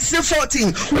price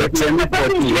 14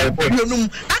 yonum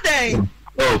adai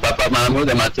oh papa ma mo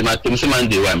de mathematics so man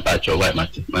dey why pa cho why man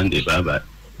dey bye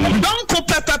don't ko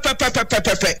pepe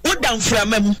o dan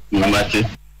framam mate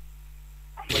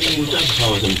Missy,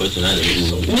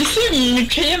 me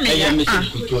try me.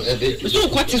 So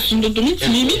what is soon to meet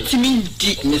me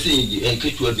di. Missy, and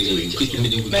could you be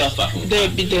there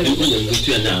be there.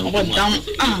 What down?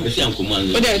 Missy, I'm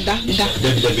commanding. What that?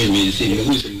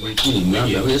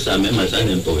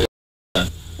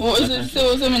 Oh, is it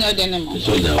so many animal?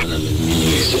 So that one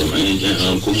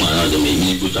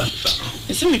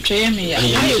It's me try me. I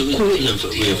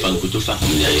could to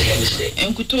family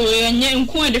and could to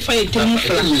the fight.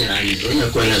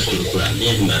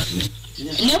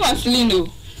 Never seen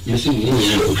you see me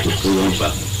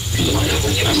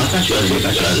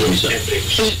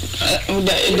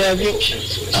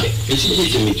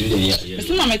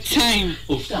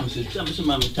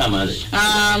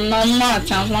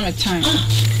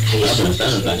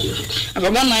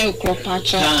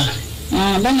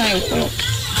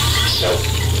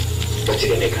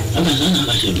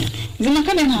The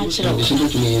mechanic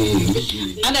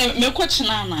and I make what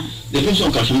Nana. The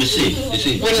person comes from say,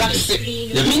 relax.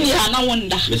 The meaning I now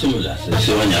wonder. So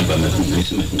when you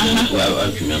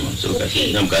well, remember, so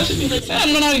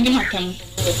I'm not reading my pen.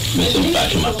 Missing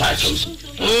back my patches.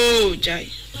 Oh, Jai.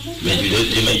 Maybe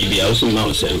you may be also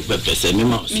mouse, but the same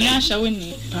mouse. I shall win.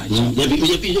 There be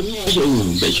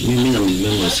but you mean,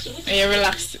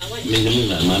 relax.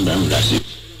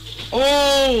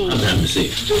 Oh, I'm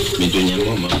safe. Me doing your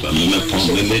mama, but me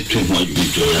too much to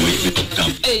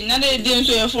come. Hey, now they didn't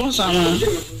say a phone, son. I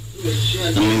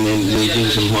mean, they do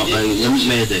some what I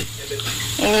made it.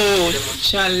 Oh,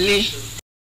 Charlie.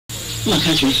 My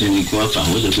country said we go out and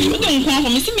what we don't come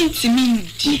from me.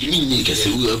 You can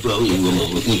say we are proud of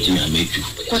woman with me. I make you.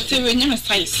 Whatever you never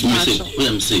size. What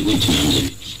I'm saying, wait to me.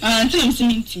 Until I'm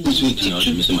seeing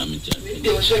Mr. Mammy.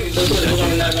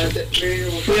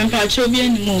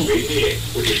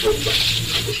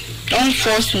 Don't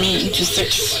force me into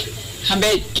sex. I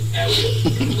beg.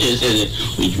 Yes,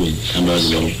 which way? I'm not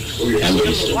alone. I'm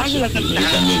going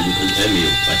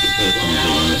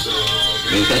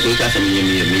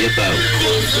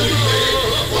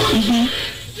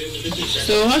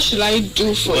So what should I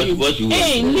do for you?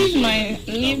 Hey,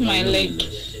 leave my leg.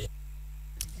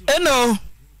 Hello.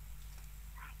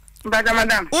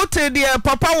 Madam. Ute dia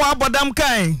papa wa bodam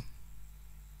kan.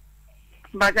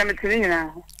 Baja me tini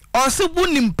na. O se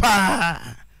bunim pa.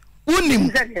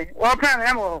 Unim. Wo plan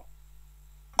na mo.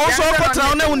 O so ko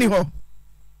tra na uni ho.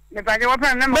 Me baja wo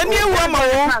plan na mo. Mani ewu ama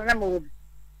wo.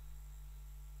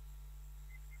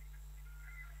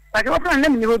 Baja wo plan na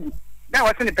mi ho bi. Da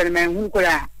wo se ne permen hu ko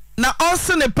ya. Na o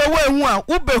se ne pe wa hu a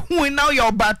wo be hu na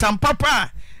yo batam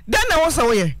papa. Den na wo se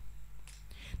wo ye.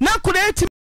 Na kureti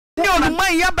on my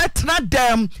yabetra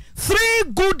them 3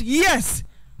 good years.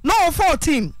 No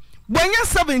 14. When you're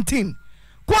 17.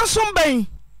 Kwasum ben.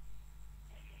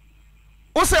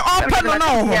 O say open no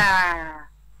no. Yeah.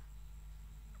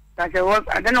 That's what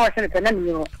I don't know what's in the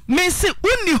name. Me see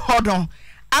uni hodon.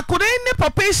 Akure ne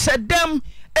papa shed them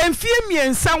enfie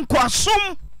miensa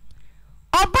kwasum.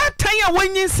 Oba tanya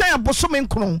wanyin say abosom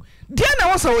nkron. Dia na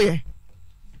wo say wo ye.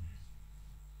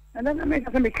 I don't make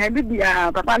us make can be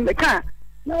papa me can.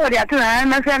 No, they are too high,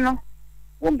 my friend.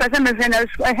 1% my friend,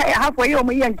 halfway over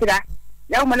me and Kira.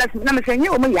 Young man, I'm saying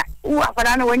you, me. Who are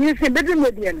when you say bedroom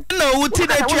with you? No, Uti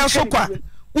Etia Sokwa.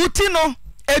 Utino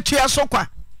Etia Sokwa.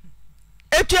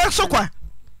 Etia Sokwa.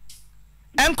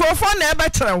 And Crawford never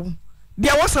tell.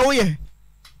 There was a way.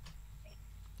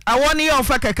 awon ye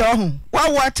ofa keke ho wa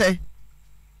wache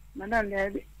Madam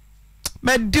Debbie.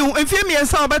 Medu mfie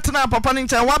miensa obetena papa ni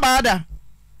nche wa baada.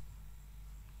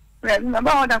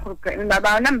 Baba oda kurupe,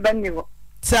 baba na mbanni ho.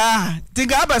 Sa,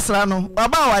 diga abasra no,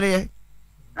 baba ware.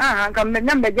 Kam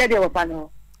na mbeje de papa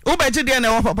no. Wo beje de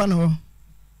na wo papa no.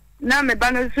 Na me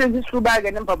ba no so school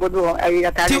bag na papa do ayi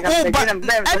atare ka beje na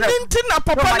mbe. Enti na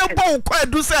papa no bo kwa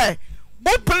edu say,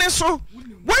 wo pele so,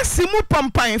 wo simu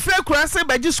pampan fe kura se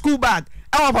beje school bag,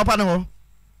 awo papa no.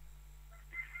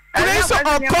 Kure so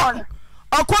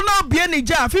okọ bie ni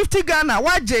ja 50 Ghana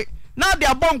waje na de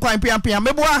abon kwan pian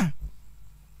meboa.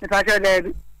 Ntacho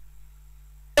Debbie.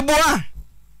 Meboa.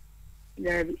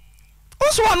 Debbie.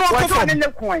 Oso anu okofo. Wọ́n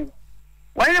ní coin.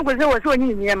 Wọ́n ní kò ṣe wọ́n so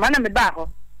yin ni ma na me ba ho.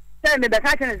 Say me be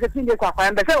ka che na se fin de kwa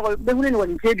be se be hu ni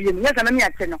wọ́n nche bie ni. Yesa na me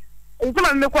ache no. E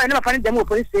tuma me coin na ma fa ni dem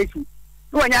police station.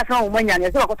 No wọ́n ya san wo manya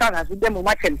ne se ko ta na so dem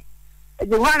ma che me. E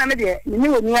je wa na me de ni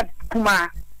woni kuma.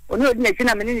 Oni odi na chi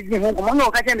na me ni di hu ko mo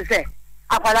no ka che me se.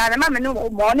 Akwala na ma me no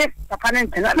mo ne papa ne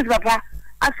ntena me papa.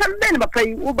 Asam be ne papa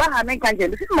yi wo ba ha me kan je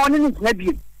me se mo ne ntena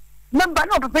bie. Me ba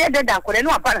no papa ye de da akore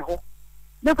no apa ho.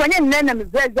 Me kwanye nne na me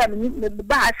veza me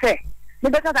ba ase me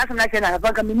be ka asem na che na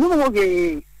ba ka me mu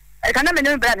ge e kana me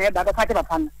ne bra na e ba ka che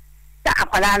papa no ta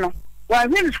akwala no wa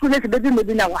him school se be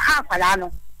di na wa ha akwala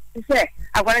no se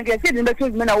akwala ge se di be tu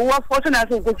me na wo fo so na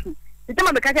so ko su ti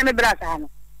ma be ka che me bra sa no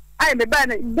ai me ba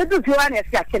na be du fi wa na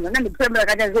se ake no na me pre me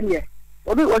ka che ze ne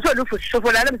obi o so du fu so fo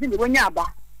na me se ni wonya aba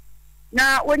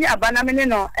na wonya aba na me ne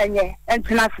no enye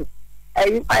entina so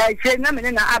ai che na me ne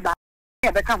na aba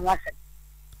ya be ka ho ase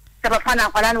papa na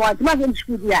kwala no wa ma him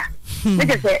school dia me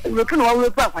je se we kun wa we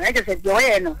pa kwala je se de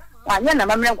we no wa nya na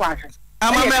mamre kwaso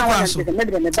amamre kwaso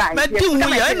medi hu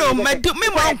ya no medi me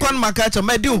mo nkon makacho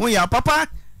medi hu ya papa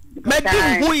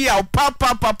medi hu ya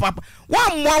papa wa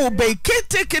mo wo be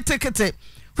kete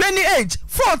when age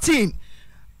 14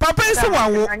 papa se wa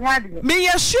wo me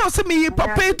ye sure se me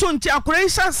papa to nti akora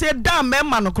isa se da me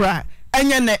ma no kra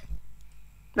enye ne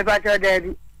me ba cho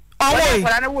daddy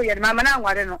Owoy. Mama na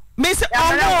ngware no. Miss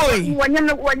Owoy. Wanya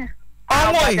no wanya.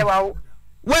 Owoy.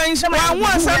 When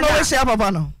one son no share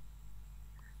papa no.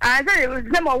 I say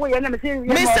them owoy na me say.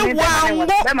 Miss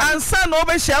one and son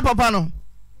no share papa no.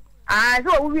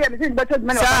 So we me say better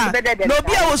man of better. No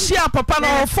be o share papa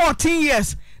no 14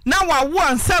 years. Now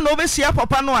one son no share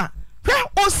papa no a. Hwe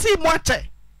o si mo ache.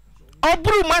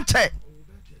 Obru mo ache.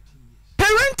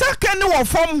 Parental care no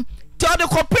form to the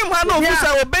copim ha no ofisa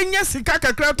obenya sika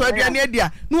kakra to aduane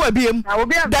adia no abiem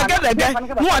daga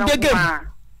no adegem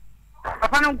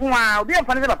papa no nko obi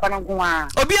amfa ne papa no nko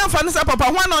obi amfa ne papa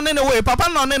ho na ne we papa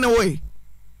no ne we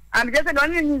am just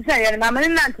don't need say ya na me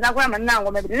na ntina kwa me na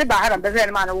ngo me bi ne ba ha be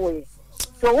say ma no we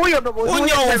so wo yo be bo wo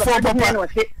for papa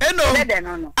eno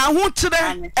aho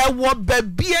kire ewo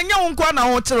babi enya wo nko na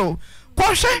ho kire ko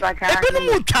hwe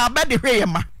ebinom twa ba de hwe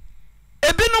yema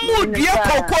ebinom dua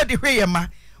kokko de hwe yema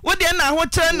wo de na ho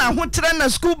kire na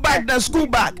school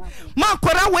bag ma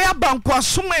kwara we abanko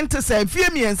asomento say fie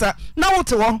miensa na wo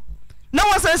te wo na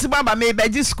wo say sibaba me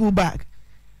beji school bag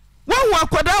wo hu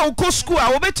akwada o ko school a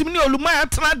wo betimi ni oluma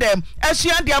atena dem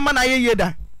ahia de ama na yeye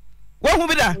da wo hu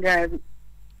bi da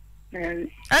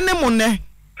ene munne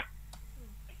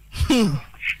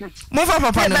mo fa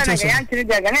papa na so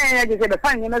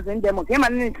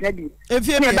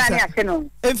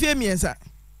efie miensa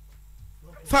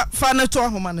fa na to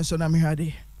ahoma ne so na me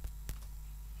hade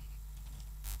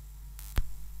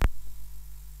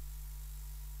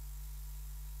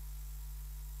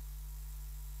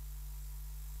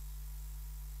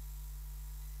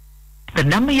The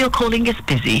number you're calling is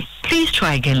busy. Please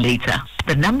try again later.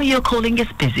 The number you're calling is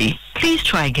busy. Please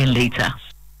try again later.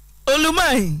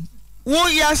 Olumai, wo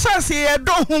ya sase e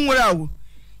do hunwura wo.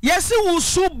 Yesi wo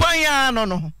suban ya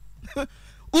no.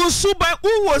 Usuban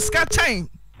wo skachan.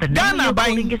 The number you're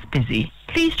calling is busy.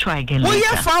 Please try again later. Wo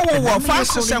ya fa wo fa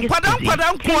sesen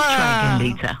kwadam kwa.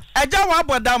 Eja wa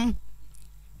bodam.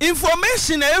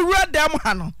 Information e wura dam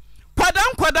ha no.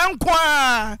 Kwadam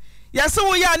kwa. Yesi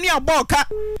wo ya ni aboka.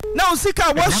 Na usika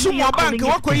wasu mo bank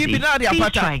wakoyi bi na de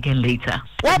apata. Try again later.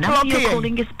 What block you're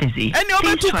calling is busy.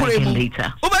 Please try again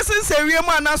later. Ubesin seriam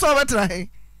ana so betra he.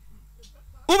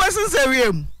 Ubesin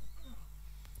seriam.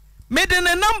 Me de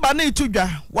ne number na itudwa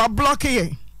wa block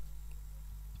ye.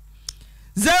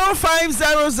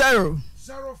 0500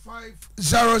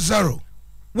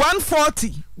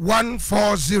 140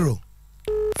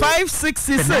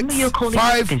 566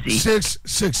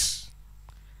 566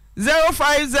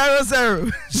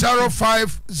 0500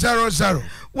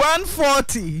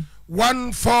 140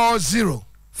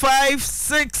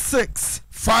 566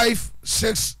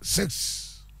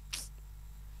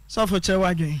 So for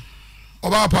chewadwen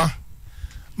Obapa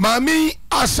Mami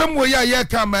asem wo ya ye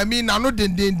ka mami na no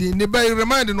dendenden ne ba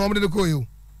remind no omde ko yo.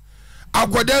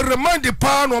 Akwada remind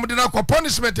pa no omde na ko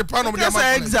punishment pa no omde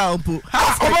ma. Example.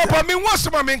 Oba mi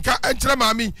wose ma me nka enkyere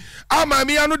mami. A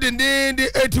mami anu dendenden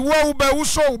eti wo ba wo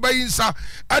so wo ba yinsa.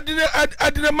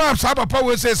 Adine maps papa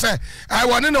we say I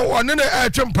wone ne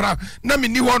atwempra na me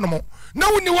ni wono. Na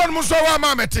woni wono so wa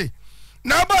ma mete.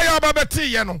 Na ba ya ba bete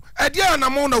ye no. Ade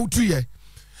anamo na wutu ye.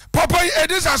 Papa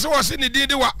edis as was in the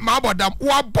day wa mabodam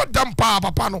wa bodam pa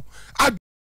papa no ade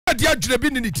adwene bi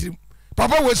ni tirim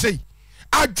papa we say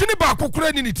adwene ba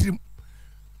kokora ni tirim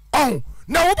oh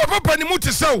na wo papa ni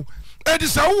muti sew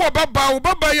edis wo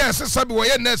baba ya sesa bi wo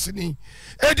ye nurse ni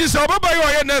edis wo baba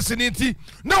ya ye nurse ni ti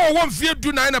na wo mfie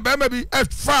du na ba ma bi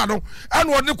fa no ane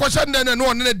wo ne kwhye ne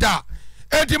no ne da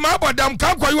edi mabodam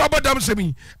kan kwayi wa bodam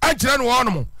semi ankyere no wo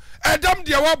no mo edam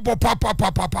de wo bo papa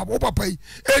wo papa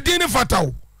edi ni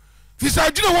fatawo fisa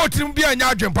adwene wo tirim bia nya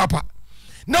adwen papa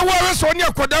na wo so ne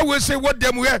akoda we say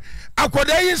wodam we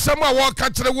akoda yin sam a wo ka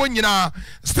kire wo nyina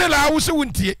still a wo se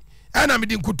wontie ana me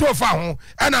din kuto fa ho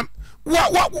ana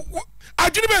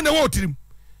adwene be na wo tirim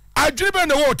adwene be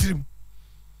na wo tirim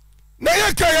na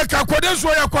ye ka akoda so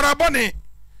ya kwara bone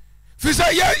fisa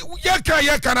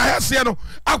ye ka na hase no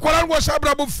akwara wo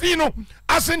sabra bo fi no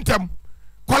asentem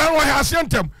kwara wo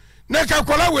hasentem na ka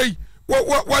kwara we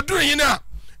waduru yina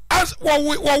as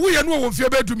wo ye no wo mfie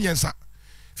be dum yensa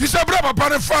fisa bra papa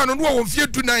ne fa no wo mfie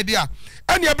du nan dia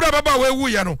ane bra baba we wu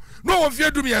ye no wo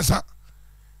mfie dum yensa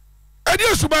ade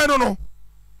suban no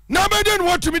na be de no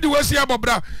watumi di wasi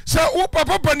abobra se wo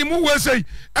papa panimu we sei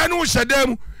ane wo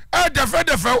hyedam e defa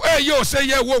ye say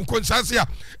ye wo nkonsase a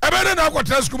e be na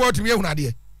akotra school watumi ehun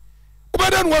ade wo be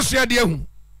de no wasu ade ehun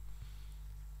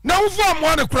na wo fo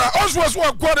amwa ne kura oswo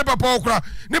akwa ne papa okura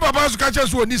ne papa su ka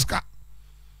cheso oniska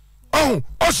oh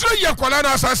osoro ye kwala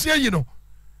na asase yi no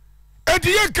edi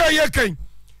ye kan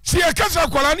si ye kasa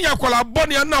kwala ne yakwala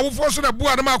bone na wo fo so na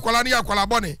bua na ma kwala ne yakwala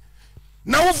bone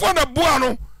na wo fo na bua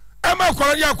no e ma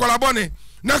kwala ne yakwala bone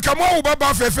na kamo wo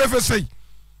baba fefefe sei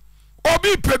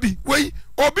obi pebi wei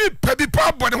obi pebi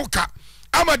pa bone ho ka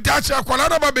ama dache akwala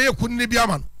na baba ye kunni bi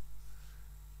ama no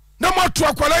na ma to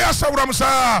akwala ya sawram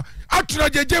sa atuna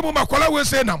jeje mu makwala we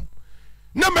sei nam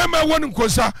na mema woni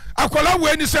nkosa akwala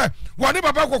we ni se woni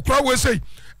baba kokora we sei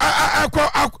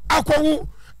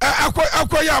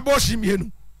akwa ya boshi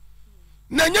mienu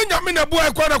na nyanya me na bua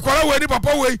akwa na kwala we ni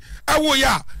papa we awo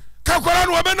ya ka kwala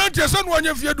no be nante se no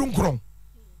anya fie du nkron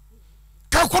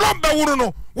ka kwala mbe wuru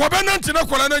no wo be nante na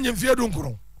kwala na anya fie du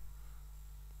nkron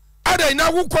ada ina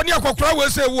wo kwani akwa we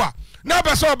sei wo a na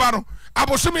be se oba no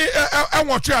abosumi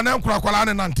enwotwe ana nkura kwala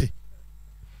ne nante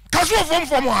ka so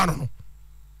fom ano no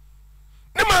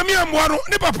ne mami amwa no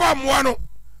ne papa amwa no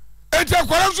enti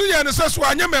akwara so ye ne seso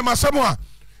anya mema samo a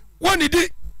woni di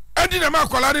andi na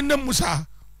makwala ne nam musa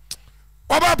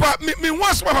oba pa mi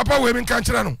wons papa we mi kan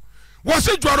kire no wo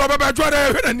se dwaro baba dwaro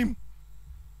e hwe nanim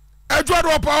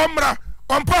adwaro pa omra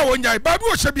ompa wonyai ba bi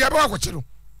o hye bia ba akokire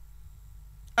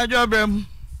adwabem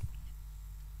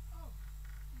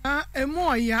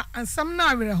emo ya ansam na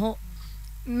awere ho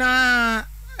na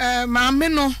maame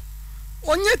no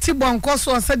onye ti bonko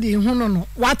so ase de hu no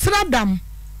watra dam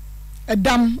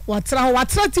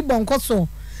watra ti bonko so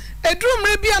edrum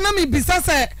re bia na me bisa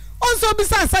se onso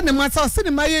bisa se ne mata se ne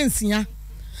maye nsia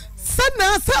se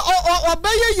na se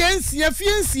obaye ye nsia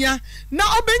fie nsia na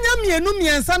obenya mienu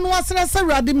miensa no asra se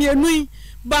rade mienu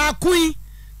ba kui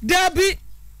dabi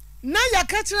na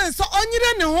yaka kire so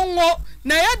onyire ne hongo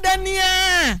na ya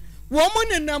dania wo mu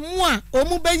ne namu a o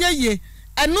mu beye ye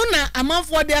enu na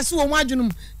amanfo de ase wo mu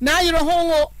adwunum na ayiro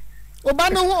hongo oba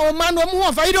no ho o ma no mu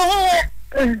ho fa yiro hongo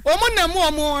o mu namu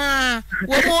o mu a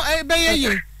wo mu beye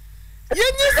ye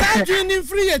yenyi sa adwuni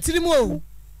free ye tirimu o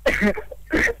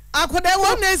akoda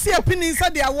wo na esi apini sa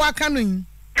de awo aka no yin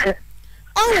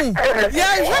oh ya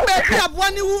hwebe bi abo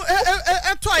ni wu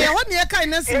eto ya ho ne ye kai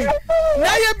na sini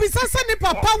na ye bisasa ni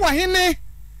papa wa hene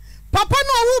papa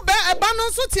no wu be eba no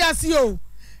so ti ase o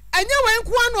enye we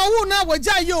nko anu wu na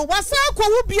wagya ye o wasa akwa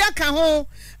wu bia ka ho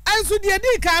anso de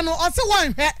di ka no o se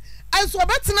won hwe anso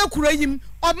obetena kura yim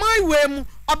o mai we mu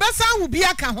obesa wu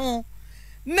bia ka ho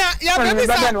na ya be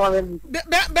bisa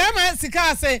be ma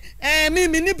sika se mi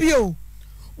ni bio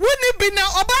woni bi na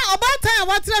oba tan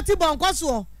watra ti bonko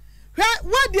so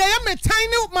what the am a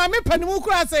tiny mammy panimu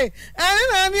kura say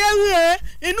and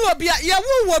inu obia ya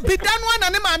wo bi dan one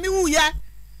and mammy wu ya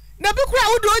na bi kura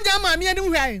wo do nya mammy anu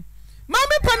hwai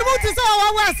mammy panimu ti say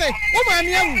wa say wo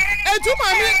mammy awu etu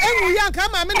mammy awu ya ka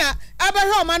mammy na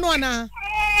abehwe o ma no na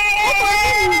wo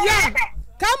mammy wu ya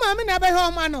ka mammy na abehwe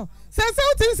o ma no se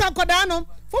utin sakoda no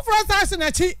foforo sa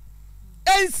na chi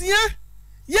ensia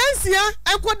yensia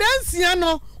akoda ensia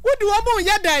no wodi wo mo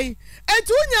yedai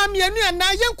enti unya mienu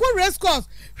na yenko race course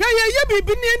hwe ye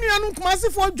bibi ne anuanu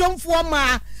Kumasifo dwomfo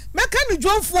ma meka ne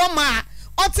dwomfo ma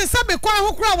ote sabe kwa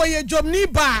ahokora wo ye dwomni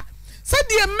ba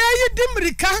sade meyi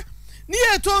dimrika ni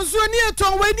etonso ni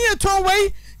eton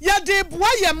we ya de boa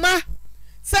ye ma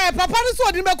say papa no so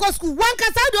odi mekọ school wan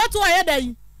kasa de oto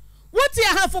yedai woti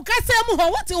ahafo kasa mu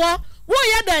ho woti wo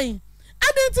yedai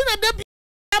adenti na da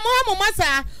mo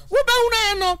masa wo be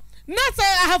hunu no na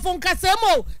say ahafo kasa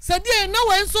mu sade na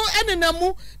we nso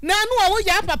enenamu na anu wo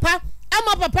ya papa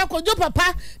ama papa kojo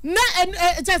papa na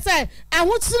say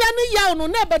ahotsira no yaw no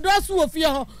na bedo so wo fie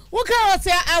ho wo ka o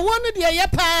say awo no de ye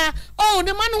pa o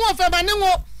ne ma no ho fa ma ne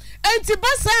wo enti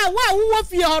basa wo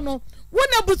fie ho no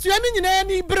wona butua ni nyina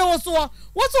ni bre wo so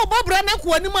bobra na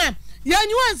ko anim a ya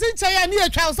nyiwa nsincha ya ni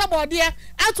atwa osabode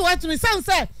ato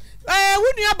sanse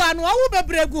wunua ba no wo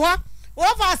bebregu ho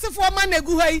wo fa asefo ma na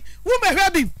gu hai wo mehwa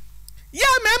bi ya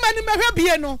mema ni mehwa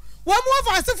bie no wo mo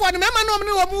fa asefo no mema no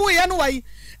ni wo mo ye no wai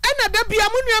ana da bia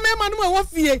mo nua mema no wo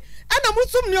fie ana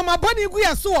musum ni o maboni gu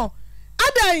ya so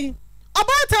adai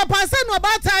obata pase no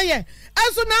obata ye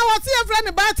enso na wo se efre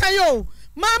ne bata yo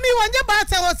mami wonye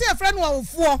bata wo se efre no wo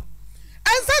fuo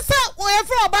ansasa wo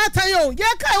efre obata yo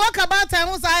ye kai waka bata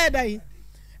ho sa ayedai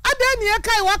adani ye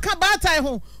kai waka bata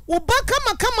ho wo baka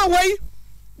makama wai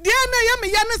dia na ye me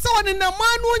ye ne se woni na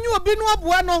manu onyu obi no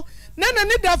aboa no na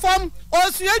ni da fam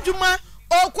osu adwuma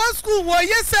okwa school wo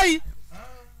ye sei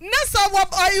nasa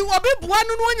obi boa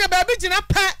no no onya ba bi gina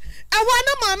pa ewa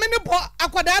na maame ne bo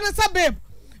akoda ne sa babe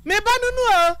me ba no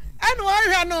no eno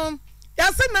ohwa no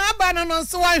ya se na aba no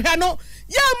so ohwa no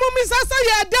ya mumisa sa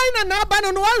ya dai na aba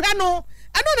no ohwa no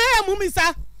eno na ya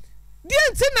mumisa die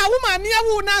nti na wo maame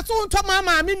awu na so nto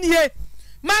maame nie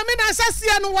maame na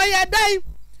asase no wo ya dai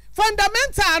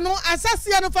fundamental no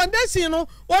asase no foundation no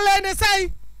wo le ne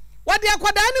sai wo de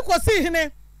akoda ne kosi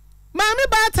hene maame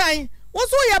ba tan wo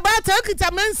so ya ba tan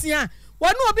kita mansia wo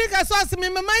no obi ka so aseme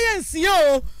me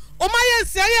mayensia o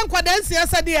mayensia ye nkwada nsia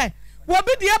sade wo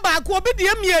bi de ba ko obi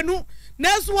de mienu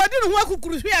na so wo de no ho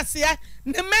akukuru hwe ase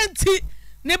ne menti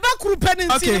ne ba kuru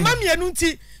penenti ne mamienu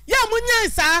nti ya munya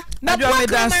isa na bo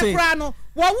kra no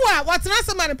wo a wotena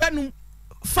sema ne banum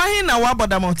fahin na wa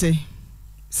bodamote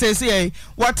sese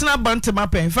wotena bantema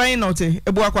pen fahin na ote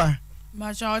ebu akwa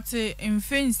ma chaote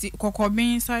mfensi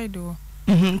kokobin side o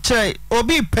che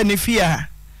obi penifia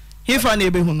hifa na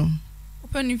ebe hunu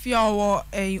penifia wo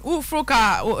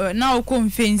ufruka na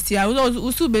okomfensi a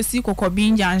usu besi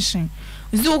kokobin junction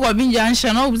usu kokobin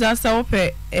junction na obuza sa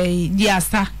ope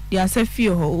diasa fie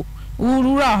ho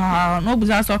urura ha no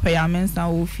obuza sa ope ya mensa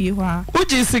o fie ho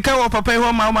uji sika wo papa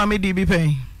ho ma me di bi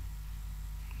pen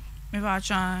me ba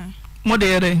chan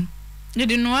modere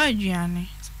de no aduane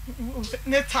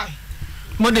ne tai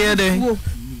modere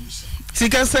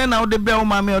sika se na ode bra o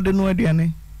ma me ode no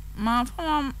aduane ma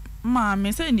fa ma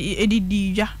me se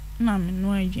edidi dwa na me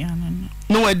no aduane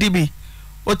no adibi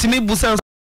otimi busa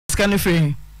sika ne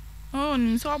fe oh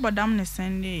ni so abadam ne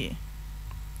sende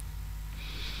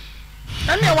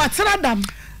ani watira dam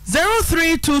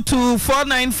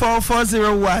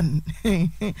 0322494401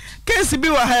 kesi bi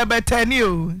wa ha betani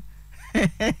o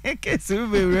kesi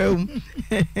bi room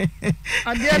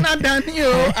adiana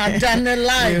danio adane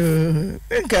live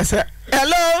nkasa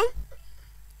hello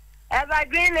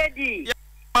Evergreen lady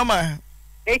mama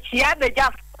echia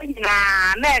beja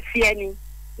na na fiani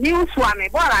ni uswame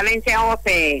bora le nche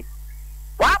ope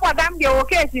wa bodam de o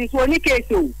kesi so ni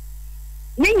kesi o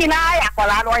ni nyina ya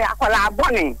kola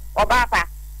bone obapa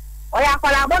o ya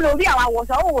kola bone obi awa wo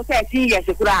so wo se 10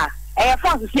 years kura e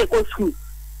force si ko school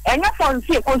enye force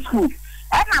si ko school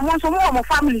e na mo so mo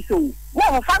family so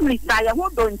mo family na ya ho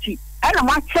donchi e na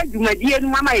mo che dwumadie nu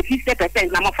mama e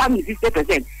 50% na mo family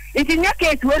 50%. Iti nye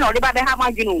case we no de ba de ha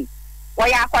maginu wo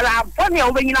ya kola bone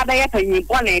o be nyina be ye panyin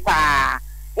bone pa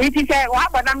iti se wa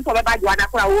bodam so be ba jwa na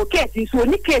kura wo case so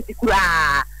ni case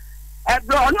kura e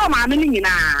bro no ma me ni nyina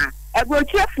e bro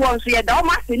chiefu nso ye da o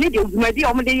ma se ni de dwumadi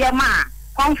o mo de ye ma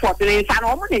comfort ni sa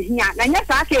no mo de hinya na nye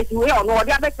sa case we o no o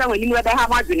de abekra wani mu be ha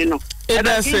maginu no e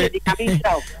da se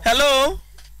hello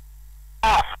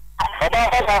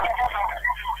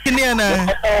kini ana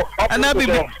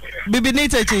bibi ni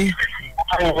techi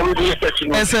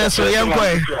ese so yanko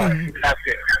e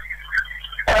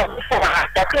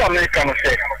That's what American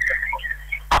say.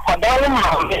 Akwadalo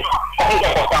ma me no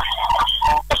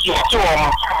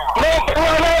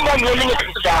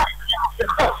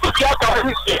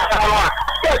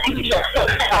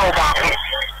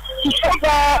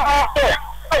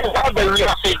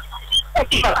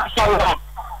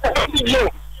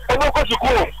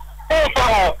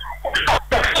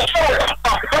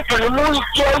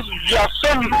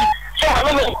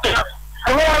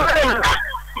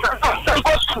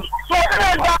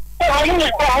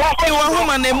wa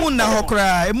homa na emu na ho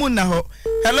kra emu na ho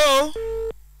hello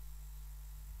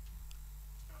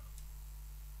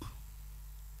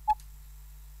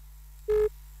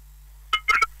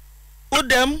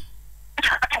Udem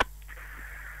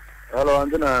Hello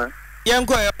Antina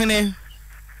Yanko yone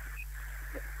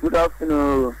Good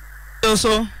afternoon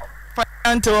so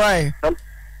fine to why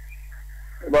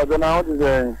But now what is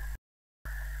it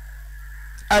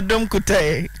Adom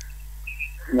Kutai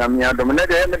Nyamia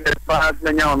dominate me the past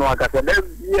na nya no aka say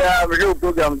there radio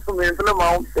program so me film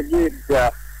out the gate ya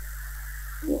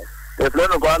the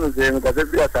plan go on say me ka say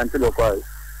ya santi lo kwa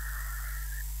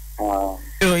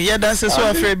yeah that's so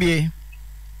afraid be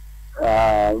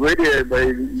we dey by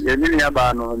any nya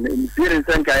ba no experience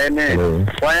nka ene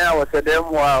why was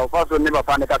them wa first ni ba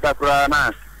pan kata kura na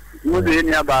mu dey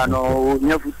nya ba no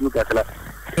nya futu kakala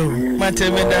mate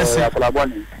me that's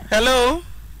hello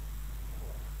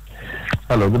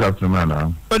Hello, good afternoon,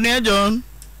 man. Onia John.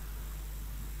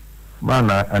 Man,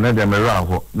 another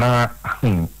miracle. Na,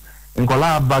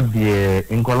 inkola abadie,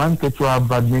 inkola nketu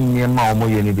abadie ni ma omo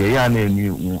ye ni de ya na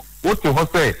eni. What you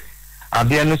say?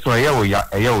 Abia ni so ye o ya.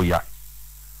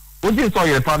 Oji so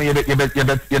ye fa ye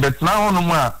bet na hono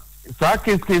mu a sa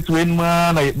case we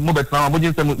ma na mo bet na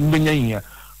oji se mbenya yin.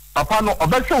 Papa no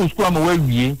obehwe school am we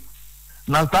wie.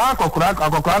 Na sa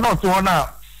akokora na o to na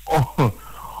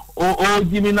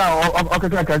Jimmy now, okay,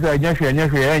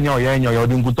 you're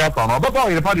doing good stuff. But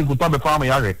you're party good stuff before me,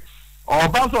 or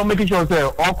bounce on making sure say,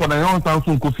 all for the own sound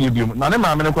soon could feed you. Now,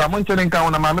 I'm mentioning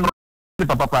count, and I'm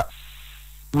papa.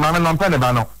 Mamma non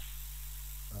penebano.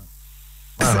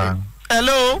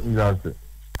 Hello,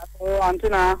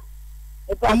 Antina.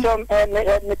 It's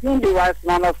the wife,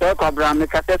 none of the cobra,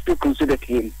 make a test to consider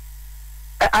him.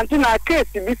 Antina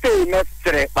case to be say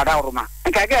mestre Padaruma.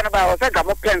 And again about a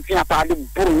gamo pen fia party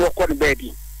buru walk on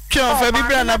baby. Sure, for me,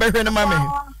 brand number in the mammy.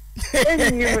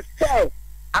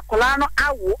 Akulano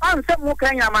awu anse mu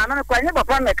kanya mama kwa nyeba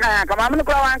pa me kan ka mama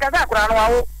kwa wan ka akulano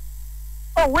awu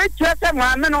o we chese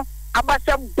mama no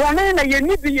abasha bone na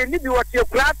yeni bi wote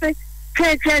akulate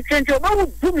twen ba wu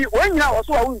dumi onya wo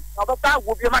so awu abata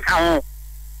awu bi maka ho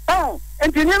oh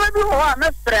enti ne bi ho a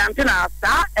mestre Antina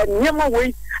sa enyema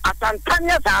we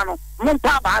Asantania Sano,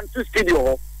 Mumpaba to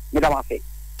studio, Madame.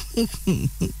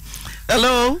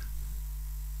 Hello.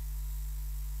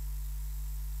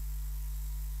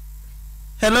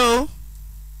 Hello.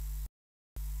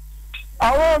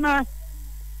 Oh, man.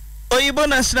 Oh, you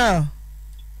bonus now?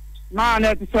 Man,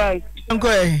 let's say.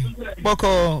 Okay.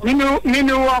 Boko.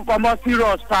 Minu walk for more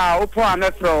serious power, Opo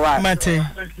Metro. Mate.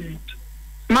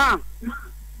 Ma.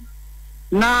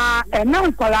 Na, and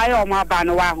no Kolayo, my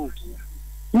Banawahu.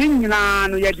 Nina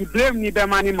no ye di blame ni be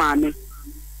mani mami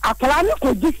akala ni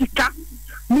ko disika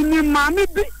ni mami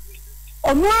bi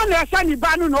onu na sha ni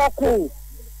ba no ko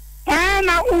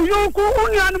na uyuku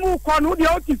unyanu mu ko no de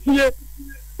otifie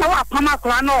na wa pama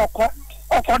akala na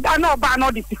okoda na oba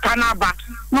na disika na ba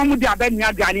no mu di abani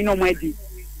aduani no mu adi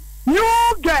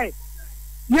you guy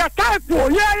ye type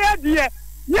ye die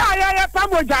ye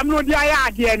pamo jamno di aya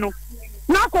ade no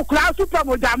na kokura super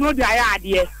mo jamno di aya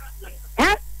ade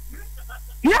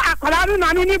Yeah, I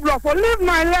can't do bro. Leave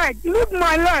my leg.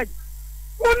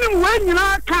 Only when you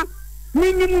can,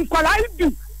 minimum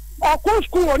quality or cool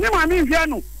school, or never mean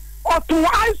Viano, or to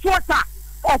ice water,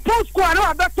 or post school,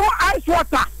 or better ice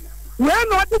water. When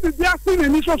not to be seen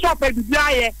initial shop at the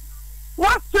DIA.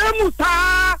 What same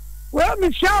well,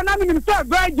 Michelle, not in the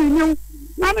virgin you,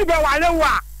 none of the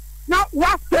Walewa. Now,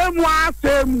 what same,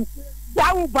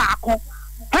 that back home.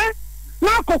 Eh?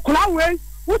 Now, Coklawe,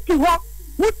 what you walk.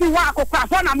 Muti wa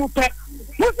akokafo na mupe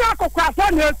muti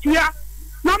akokafo na etua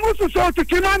na musu so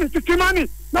tukimani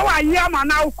na wa yi ama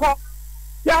na uko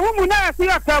ya humu na efi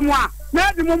afemu a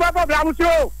na di mu baba bra muti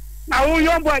o na wo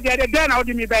yombo de na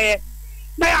odi mi beye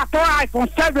na ya to iPhone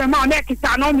 7 ma na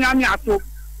kita no mi ato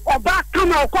oba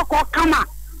kama okoko kama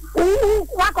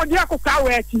wa ko di akoka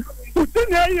we ati uti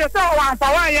na yi so wa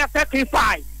fa wa ye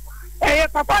sacrifice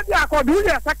papa di akodu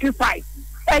ye sacrifice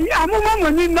amumo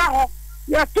ni na ho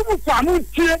ya tubu famu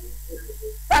tie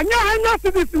anya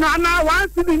city na one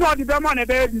city no the demon e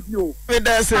be video we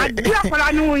da say dia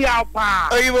kwala ni wo ya pa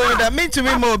oyibo da me to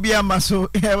me mo bia maso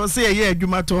e wo say ye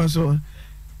adwuma to so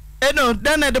eno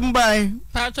dan edem bai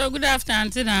Pacho good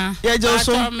afternoon Antina ye jo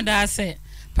so me da say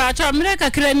Pacho me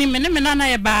kakra ni me na na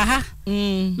ye ba ha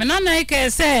me na e ke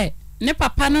say ne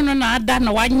papa no na ada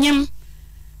na wanyem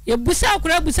ye busa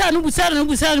akura busa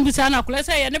na akura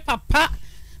say ye ne papa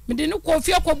me de no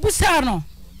kofi akobusa no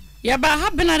ya ba ha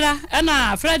benada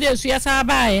na Friday su ya sa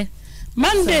baaye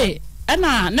Monday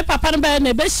na ne papa no ba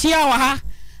na be hia wa ha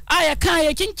aya kan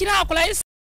ye kinkira akola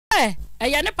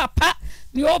ya ne papa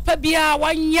ni opa bia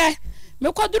wanye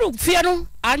me koduru fie no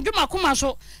anjuma kuma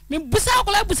so me busa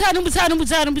akola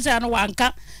busa no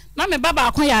wanka na me baba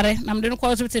akon yare na me de ko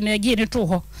hospital na agi ni to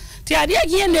ho ti ade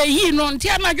agi na yi no ti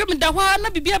na dwo me da ho na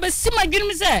bibia ba sima dwene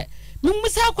me se me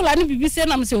busa akola ni bibi se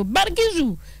na me se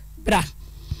bargizu bra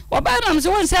oba na me se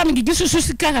won se am gigi susu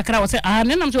sika kakra wo se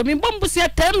ne na me se me bombusia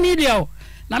 10 million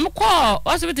na me ko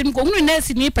hospital me ko hunu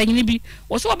nurse ni panyini bi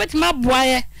wo so obetima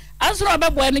boaye ansoro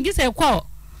obeboa ne gi se ko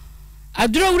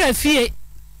aduro wura fie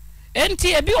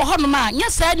enti ebi wo hono ma nya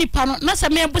saa nipa no na sa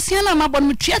me busia na mabon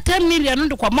me tua 10 million no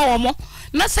de kwa ma wo mo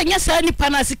na sa nya saa nipa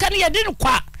na sika ne yede ne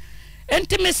kwa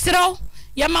enti mesrew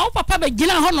ya ma wo papa ba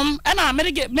gina honom na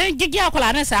me gigi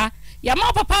akola ne sa ya ma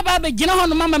wo papa ba gina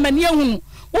honom ma mani ehunu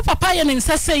wo papa ye ne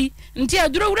nsasei enti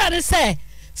aduro wura ne se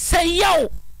yaw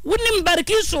woni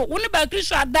barkiso woni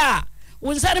barkiso ada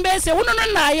won sa ne be se wono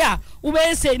no na ya wo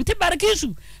be se enti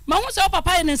barkiso ma hu se wo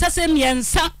papa ye ne nsasei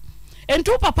miensa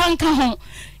enti wo papa nka ho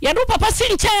ya do papa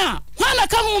sinchen a hwana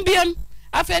ka ho biam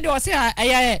afa de o se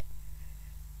ayaye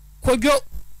kodwo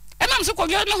enam se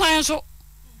kodwo ne hwan so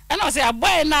ena o se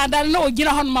aboy na ada na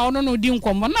ogina ho ma ono no di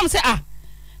nkombo nam se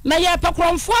na ye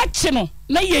pekromfo achi no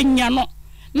na ye nya no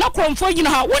na kromfo gina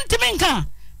ha wontimi nka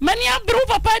mani abre wo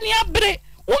papa ni abre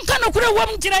wonka na kure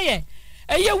wam gina ye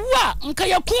eye wu a nka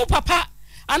ye ku papa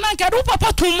ananka do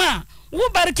papa tuma wo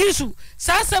barkisu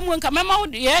sasa mu nka mema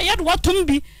ye do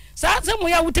watumbi sasa mu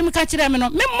ya wutimi ka kire me no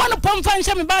me mo no pomfa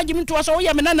nhyɛ me baagi me to so wo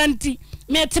ye me nananti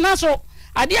me tena so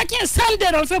ade akin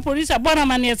Sunday no fe police abona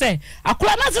mane se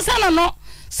akola na sesa na no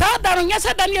sa da no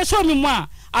nyasa da ne so me mu a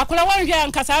akola wanhwe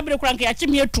anka sa abre kura nka ya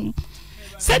chimi etum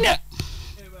se ne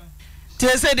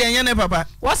tie se de nya ne papa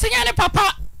wo se nya ne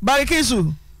papa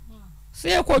barikisu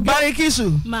se ko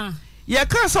barikisu ma ye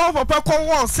ka so papa ko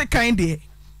wo se kan de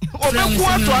obeku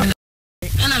ato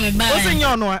ana me ba wo se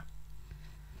nya ono a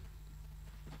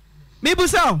mi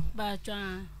busa ba twa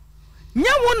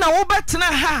nya wo na wo betena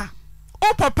ha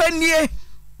o papa nie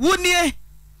wo nie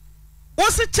wo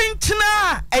se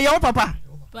chinchina e ya wo papa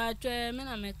ba twa me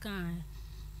na me kan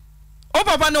o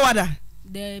papa no wada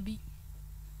debi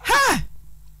ha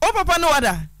o papa no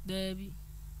wada debi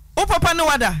o papa no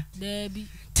wada debi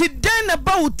ti den na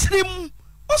ba utrim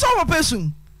wo so papa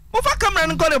sum wo fa camera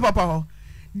no ko papa ho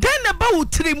den na ba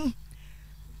utrim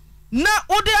na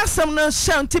wo de asem no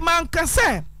shanti man ka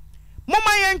se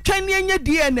mama yen twani anya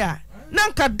DNA na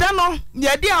nka da no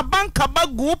ye de abanka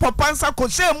bagu papa nsa ko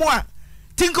se mu a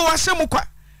tinko wa hye mu kwa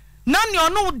na ne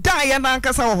ono da ye na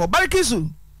nka sa ho barikisu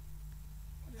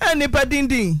ani pa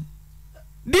dindin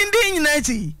nyina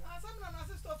chi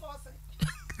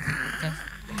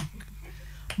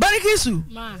barikisu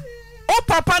ma o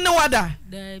papa ne wada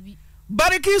debi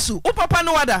barikisu o papa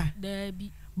ne wada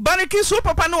debi barikisu o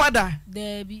papa ne wada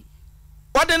debi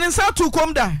wada ne nsa tu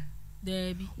kom da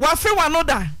debi wa fe wa no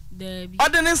da debi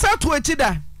wada ne nsa tu echi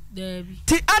da debi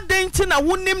ti adenti na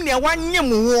wonim ne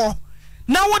wanyem wo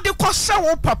na wo de kɔsɛ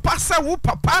wo papa sɛ wo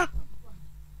papa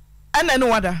ana ne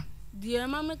wada die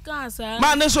ma me kan sa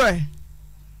ma ne so e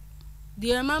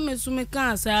die ma me su me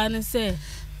kan sa ne se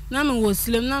na me wo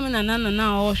silem na me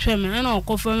na o hwɛ me na o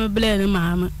kɔfa me ble ne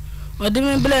maame o de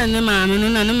me ble ne maame no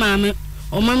na ne maame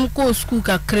o ma me ko school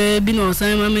kakra bi na o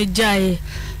san ma me jae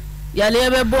ya le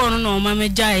be bo no na o ma me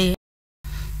jae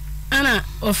ana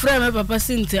o frɛ me papa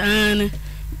sinti ane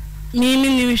mimi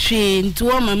ni hwe nti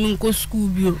wo ma me nko school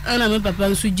bio ana me papa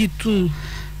nso gitu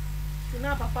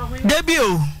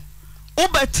debio o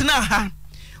betena ha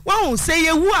wa hu se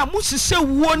ye wu a mu hyehyɛ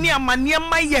wuo ni amane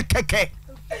ma ye keke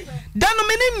dano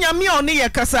me ni nyame a oni ye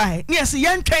kasa he ne se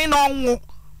ye ntwen na onwo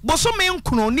boso me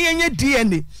nkunu ne enye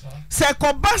DNA se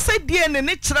koba se DNA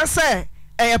ne kyerɛ se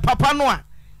eye papa no a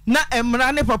na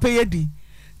emra ne papa ye di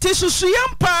ti susu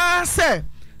yampa se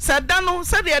dano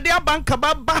se de abanka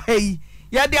ba hei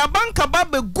ya de abanka ba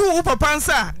be gu papa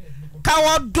nsa ka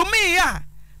wodumi ya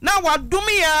na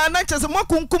wadumi ya na kyese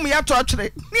mokunkum ya to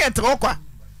atwere ne yete okwa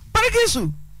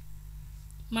barikisu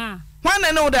ma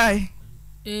hwana ne udai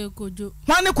kojo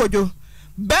hwane kojo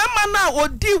bema na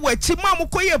odi wachi ma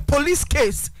mkoye police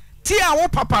case ti a wo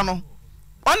papa no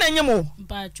ona nyemo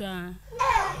mpatwa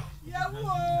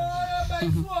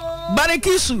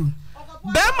barikisu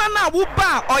bema na wo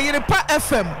ba Oyerepa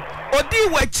FM odi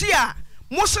wachi a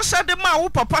mo hyehyɛ de ma wo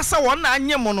papa sa won na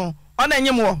anyem no ona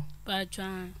nyemo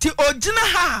patwa ti ogina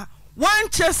ha wan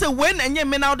chese we na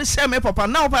nyem na wo de hyɛ me papa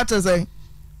na wo pa chese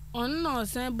on no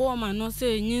sen bo ma no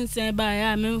se nyinsen ba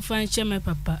ya me mfa hyɛ me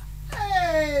papa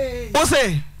o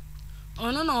se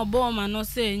on no bo ma no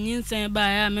se nyinsen ba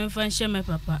ya me mfa hyɛ me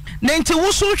papa ne nti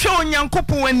wo so hwɛ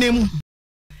onyankopon anem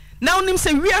na onim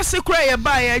se wiase kura ye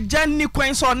ba ye janni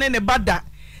kwen so ne bada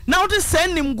now the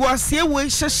send him go see we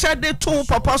shade to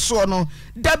papa so no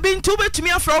da bin to betumi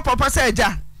afra papa say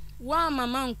ja wa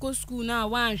mama nko school na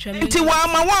wa anhwe me nti wa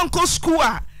ma wa nko school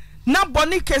a na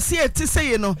boni kese eti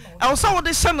say no e wo so wo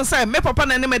de hye no say me papa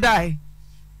na ne me dai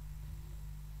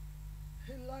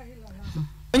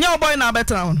nya boy na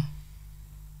betra ho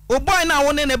o boy na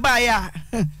wo ne ba ya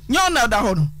nya na da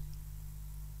ho no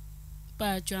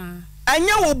pa cha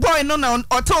anya wo boy no na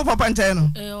o te wo papa nche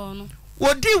no ono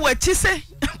wodi wachi se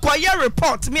koye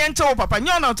report me enche wo papa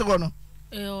nya na o te ho no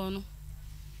ono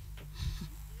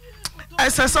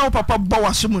esesa wo papa bo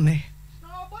wasumu ne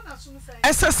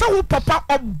esesa wo papa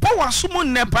obo wasumu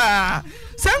ne pa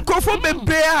se nkofo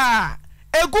bebre a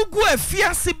egugu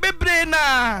afiase bebre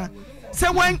na se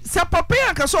wan se papa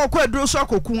ya ka so okọ aduro so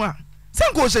akoku a se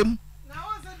nkosem na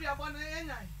won se duabo na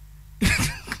enyan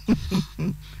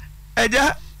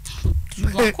eja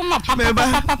kuma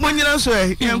papa monyina so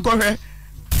e enkohwe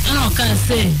ana ka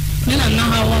se me na na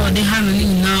hawa de ha no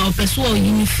ni na opeso o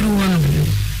yimi free one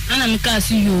ana me ka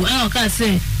se you ana ka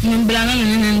se me mbra na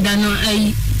ne nda no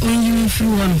ai on yimi free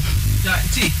one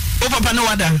ti o papa no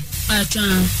wada acha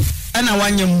ana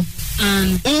wanyem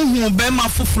unhu be ma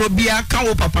foforo bia ka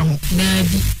wo papa ho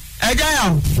dabi eja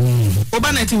ya o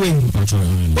ba na ti we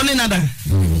woni nada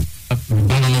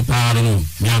bana no pa no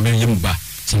me abe yimba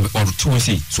se or to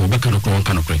see so be kan ko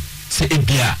kan ko se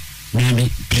ebia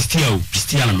me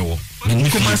Christian me wo me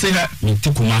kuma se ha me ti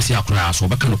kuma se akura so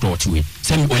be kan ko ti we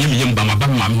se me oyem yimba ma ba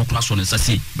ma me ko so ne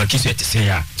sase ba kisu ete se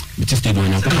ya me ti stadium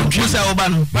nya ko musa o ba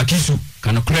no ba kisu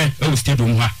kan ko e o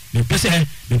stadium ha me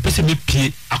pese me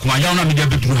pie akuma ya na me dia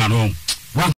beduru ha no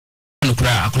no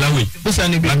kura akula we musa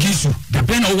ne ba kisu da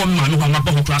be na wo ma me ho ma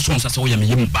ba ko so sase wo yem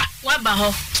yimba wa ba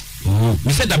ho oh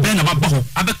we said that ben na ba ho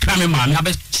abe kra me ma me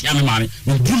abe chia me ma me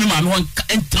du me ma me won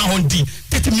enta hon di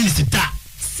 30 minutes da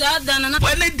sada na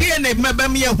when the DNA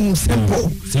mebam ye hu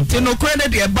simple te no kra na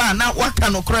de ba na waka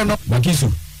no kra no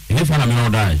bakisu e fa na me no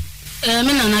dai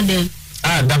me na na dem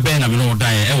da ben na me no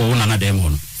dai e wo na na dem ho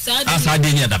no sada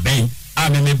de ni da ben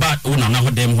me ba wo na na ho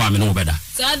dem ho a me no beda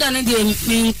sada na de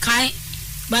me kai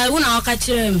ba wo na waka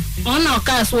kire me ona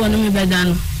ka so no me beda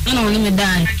no na wo me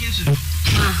dai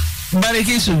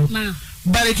Barikisu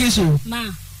Barikisu ma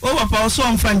o papa so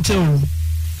mfanche o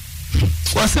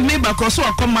wose me ba ko so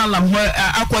akoma lam ho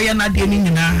akoye na de ni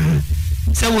nyina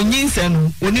se wonyin se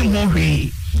no oni ho hwe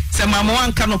se mama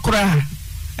wanka no kora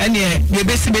ene ye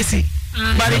besi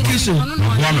Barikisu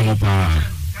wa me mo pa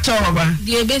choba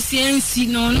de besi ensi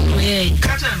no no ye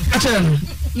kacha no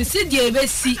mi se de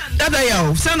besi dada ya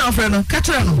o se na ofre no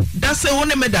kacha no da se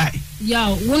woni me dai ya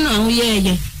wo na ho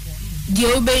ye de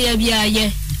obe ya bia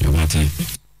ye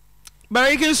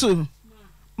Barikisu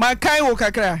ma kai wo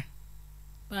kakra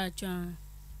pacha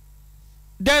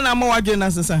den na mo wadwe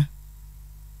na sesa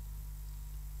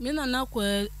me na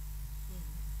kwa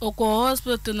oko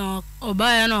hospital na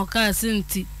oba ya na ka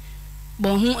sinti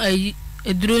bo hu ayi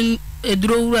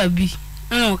edro wura bi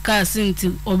na ka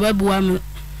sinti oba buwa me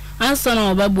ansa na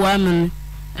oba buwa me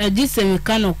edi se me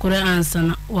ka no kore ansa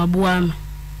na wabuwa me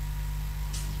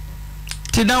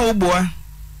tina wo buwa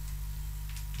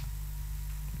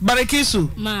Barikisu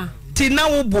ma tina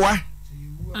wo boa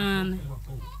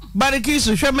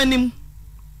Barikisu hwemanim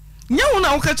nya wo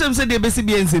na wo ka chem se de besi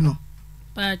bienzi no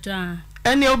pacha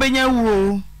ene obenya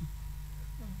wo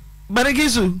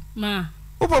Barikisu ma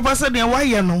wo papa se de wa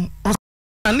ye no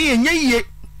ani enya ye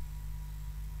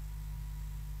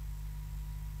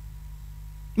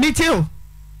mitio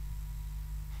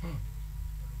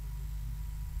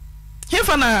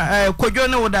hefa na kodwo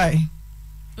ne wo dai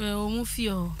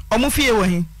omufie wo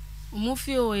hin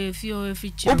omufie wo ye fie wo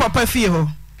fichi wo papa fie ho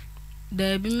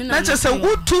da bi mi na se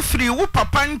wo tu free wo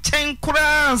papa nchen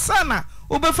kura sana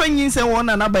wo be fa nyin se wo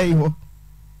na na bai ho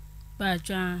ba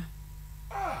twa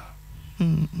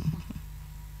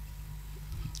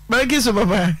Barikisu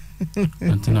papa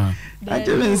antina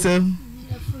ajebe nsem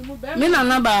mi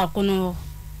na ba ko no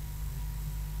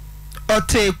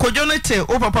ote kodwo ne te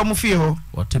wo papa mu fie ho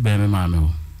ote be me ma me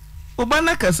ho wo ba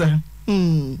na kasa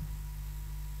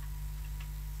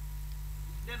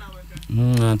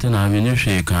antina me ne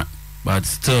hweka but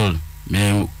still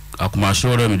me akuma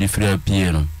shore me di free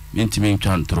pie no me ntimi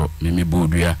ntwantro me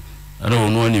bodua ana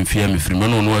ono ni mfia me frim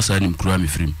ana ono asa ni mkura me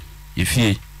frim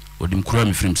efie odi mkura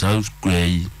me frim sa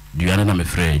yi duana na me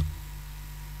frey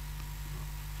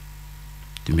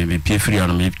ti me pie free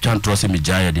ana me twantro se me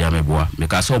jaye dia me boa me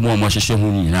ka so mo hwehwe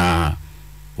hu nyina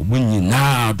obu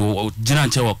nyina do gina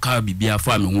nche wo ka bibia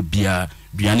fa me hu bia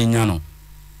duane nya no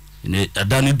ne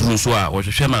adani duru so a wo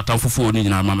hwehwe ma tamfofo ni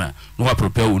nyina mama no wa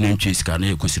prepare wo ne ntwe sika na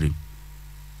ekosirim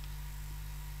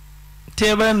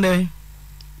tebende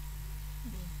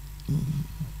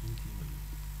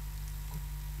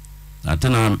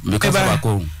Atena meka fa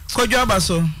ko. Kojo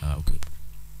abaso. Ah, okay.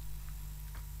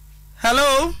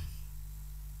 Hello.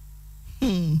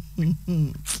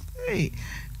 Hey,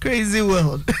 crazy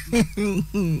world.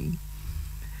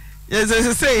 Yes, as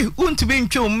I say, won't be in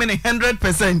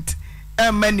 100%.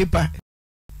 Nipa.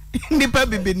 Nipa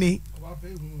bibini.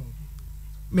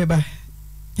 Meba.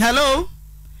 Hello.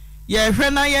 Ya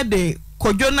hwena ya de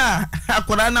kojo na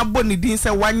akwara na boni din se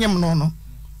wanyem no.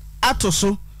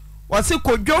 Atoso. Wase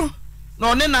kojo na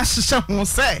one na hihye ho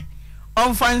se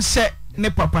onfa nhye ne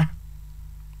papa.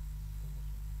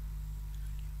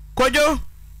 Kojo.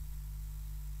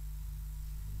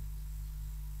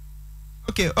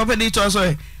 Okay, open it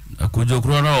also. Kojo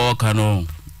kro na o ka no.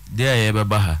 De ye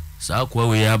beba ha. Sa kwa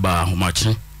we ya ba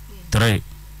ahomache. 3.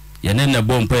 Ye ne ne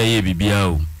bompa ye bibia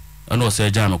o. Ana o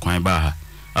se ja me kwan ba ha.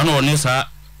 Ana oni sa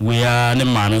we ya ne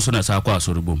ma no so na sa kwa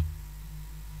asoribom.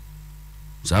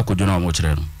 Sa kojo na mo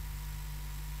kire no.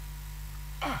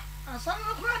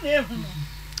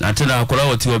 Atena akora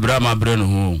woti obra ma bre no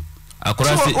ho.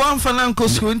 Akora si one fan ko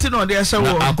school nti no de ahye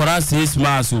wo. Akora 6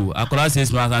 months o. Akora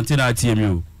 6 months antina atiemi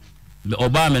o.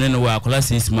 Oba me ne no akora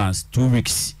 6 months 2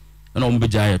 weeks. Na o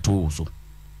mbeja ya to so.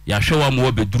 Ya hwe wa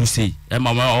mo beduru sei. E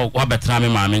mama wa betra me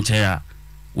ma me nche ya.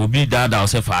 Obi dada o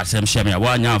se fa asem hye me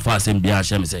wa nya fa asem bia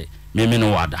hye me sei. Me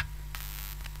no wada.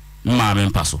 Ma me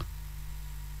mpaso.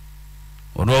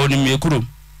 Odo ni me kurum.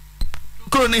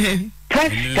 Kuro ni he.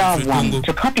 Press star 1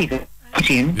 to copy the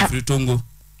tune. Free Tongo.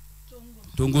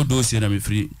 Tongo do se na me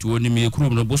free. To oni me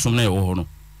kurum no bosom na ye wo ho no.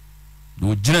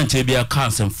 Do jira nche bia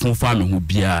cancel fun fa me ho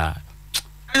bia.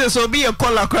 So be a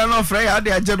call akra no frɛ ya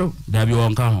de agero. Da bi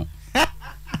won ka ho.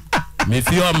 Me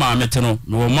fi o ma mete no,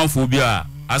 me wo manfo bi a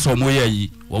aso mo ye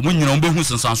yi, wo mo nyina mbehu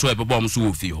sensanso e bebo mo so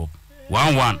wo fi ho.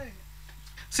 11.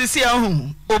 Sisi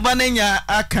ahu, oba na nya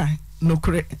aka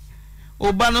nokre.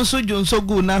 Oba no so jonso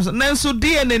gu na so. Nanso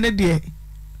DNA ne de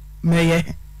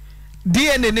meye.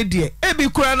 DNA ne de e bi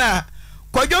kura na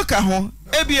kwadwo ka ho,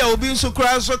 e bi a obi nso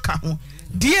kura so ka ho.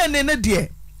 DNA ne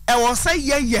de e wo sa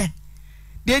yeye.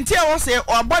 De nti a wo se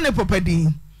oba ne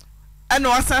popadin. Ana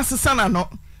wasa sesana no.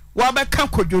 Wa be ka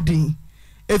kododin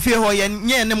efie ho ye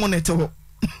nye ne monete ho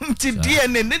nti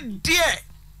DNA ne die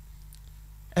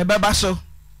e beba so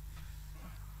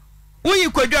uyi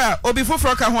kodwa obi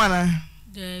foforo ka ho ana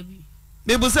Debi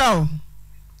mebusa o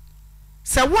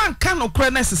se wan ka no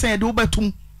kra na sesen de wo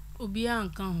betum obi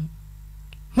anka ho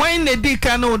wan ne di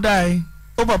ka no dai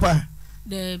o papa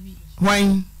Debi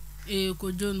wan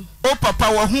kojo no o papa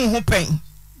wo hu pen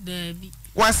Debi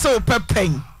wa se o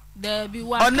pen Debi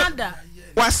wa kada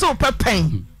wase wo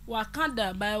pepen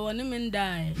wakanda by one min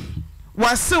die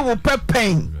wase wo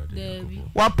pepen Debi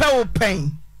wa pe wo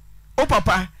pen o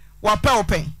papa wa pe wo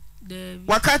pen Debi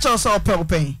waka cho so pe wo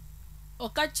pen o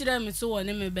ka kire me so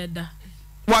one me beda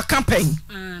waka pen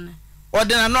ane o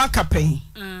de na no aka pen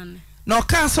ane na o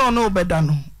ka so no beda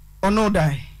no ono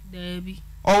die Debi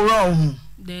o ro hu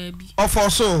Debi o for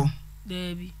so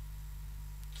Debi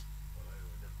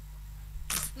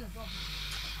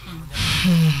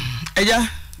eja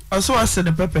oso wase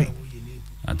de pepe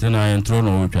Atena entro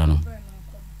no otwa no.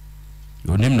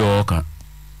 Onim do oka.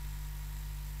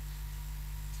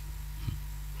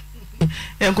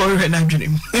 enko hwe na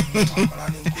dwenem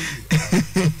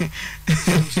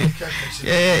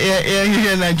ya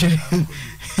hwe na dwenem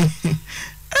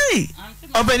hey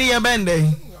obeni ya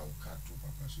bende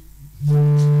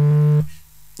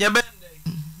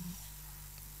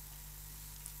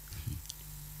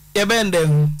ya bende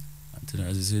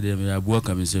Azise de me abuo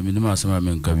ka me se me nima asema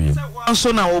me nka bi.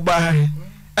 Wanso na oba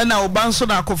na oba nso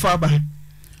na akofa ba.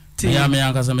 Ti ya me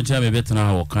anka se me tia me betena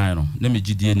ha wo kan no. Na me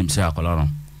gidie nim se akola no.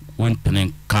 Won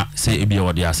penen ka se ebi e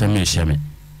wode asem me hye me.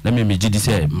 Na me gidi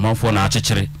se manfo na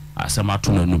akyekyere asem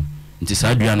ato nanum. Nti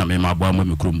sa dua na me mabo ama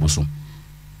me krombo so.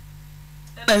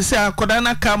 Na se akoda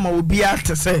na ka ma obi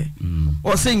atese.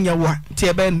 O se nyawa ti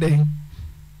e bende.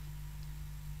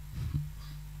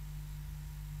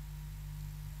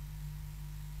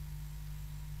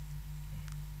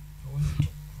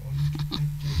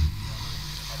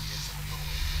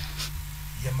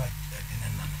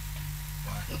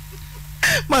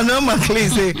 Mano Maclean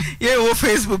say, yeah, wo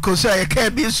Facebook or so I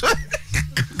can't be so.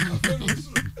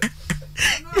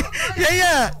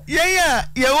 Yeah,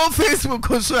 wo Facebook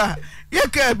or so. Yeah,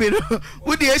 can't be.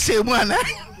 Would you say one?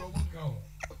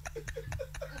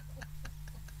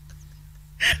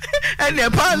 And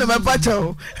the parliament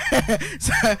pacho.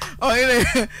 Oh,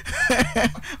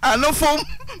 I know from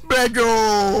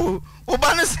Brejo.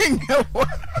 Obana sing.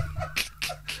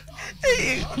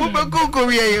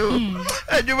 Mubako yo.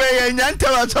 Ajuwe ya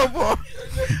nyanta wa topo.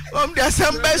 Omdia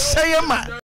samba sayama.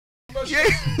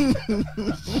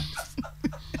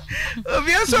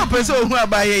 Obi aso pese ohun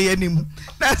abaye ye nim.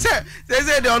 Na say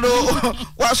de ono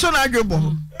waso na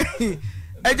adwebo.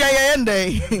 Eja ye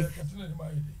ndai.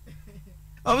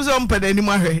 Omso mpede anim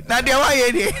ahwe. Na de wa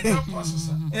ye de.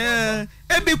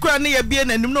 Ebi kura ne ye bie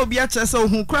nanim na obi a kyerese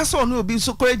ohun kura so no obi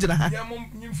so kora gina ha.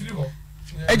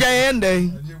 Eja ye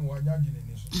ndai.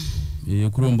 Ye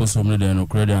kuro mboso mne de no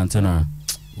credit antena.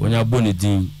 Wonya boni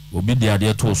din obi de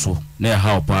ade to so na e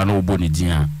ha opa na oboni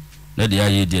din a. Na de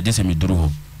aye de de se me duru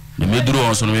ho. Na me duru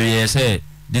ho so no ye se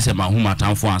de se ma hu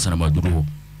matamfo ansa na ma duru ho.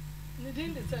 Ne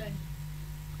din de sai.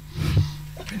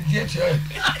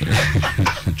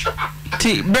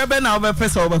 Ti bebe na obe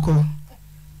pesa obeko.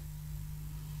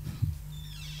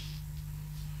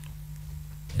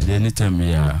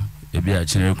 Anytime ya ebi a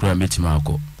chinere kura metima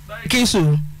akọ.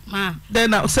 Kisu. Ma.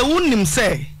 Then now say wunnim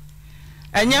say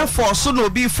enya force no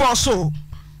be force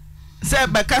say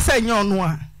beka say nya onu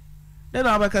a. Then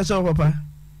now beka say papa.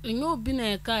 Enyo obi na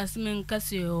eka asime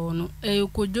nkase ono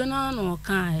ekojo na no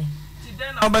kan. Ti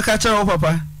then now beka say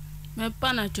papa. Me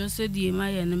pa na cho se die ma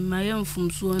ye ne ma ye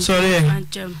mfumsu on.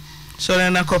 Sorry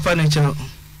na kopa na cho.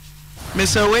 Me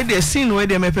say we dey scene we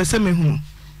dey me pese me hu.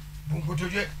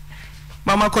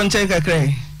 Mama konchen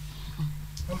kakrai.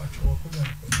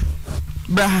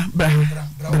 Bra.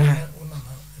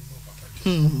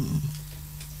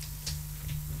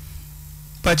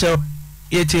 Pacho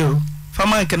yetio.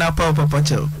 Fama nkena pa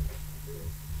pacho.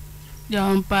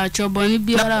 Ya mpa cho boni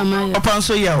biara ma ye. Papa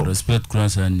nso ya o. Respect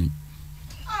kransa ni.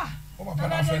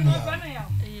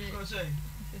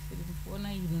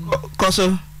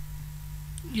 Koso.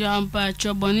 Ya mpa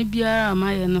cho boni biara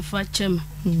ma ye na fa chem.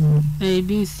 Na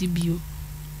ebi nsi bio.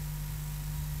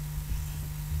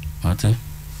 Mate.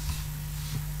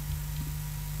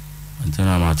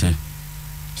 Antena mate.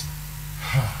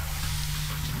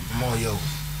 Moyo.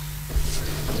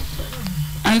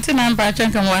 Antena mpa cho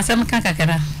kan wasam kan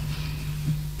kakara.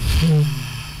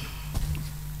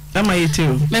 Ama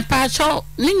yetio. Me pa cho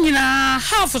ni nyina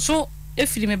half so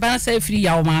efiri me ban sa efiri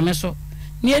yawo maame so.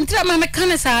 Ni entira ma me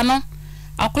kan sa no.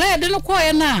 Akola ya de no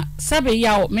koye na sabe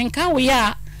yawo menka wo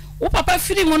ya. Wo papa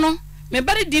firi mu no me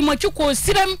bari di mo chuko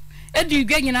sirem edi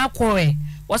gwa nyina koye.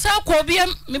 Wo sa ko bia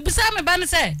me bisa me ban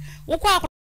se wo ko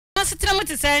akola sitira mo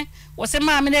te se wo se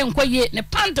maame na enkoye ne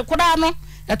pant koda no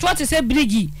eto te se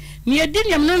brigi. Ni edi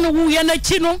nyam no wu ya na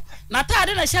chi no na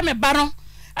taade na hye me ba no.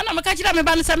 Ana me ka kira me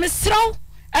ban se me sraw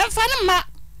emfa ne ma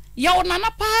yawo na na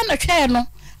pa na hwe no.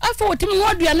 Afa wotim no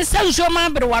aduane sanso ma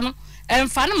berewa no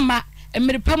emfa ne ma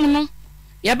emiripam no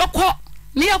yebekọ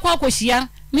ne yakọ akohia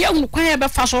ne yahunu kwan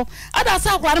yebefa so ada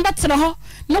sa akora ne betene ho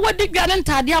ne wadi dwane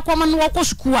ntade akoma ne wakọ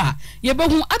sukuu a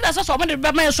yebehu ada sa so mo de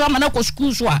be ma yeso ama na akọ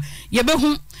sukuu so a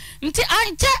yebehu nti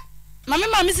anche na me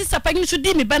ma me sisa pagin so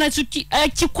di me bana su ki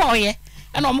koye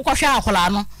na o mo kọ hwa akora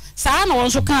no saa na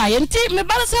won so kan ye nti me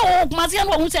bana se o kumase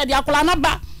na wo se de akora na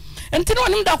ba nti no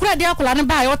nim da akora de akora ne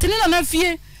ba ye o tene na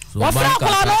fie wo fra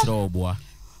akora no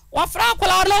wafra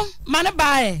akola no mane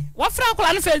bae wafra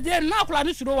akola no fede na akola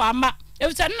no suro wa ma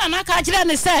efisa na ka kire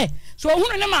ne se so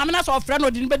ohunu ne maame na so ofra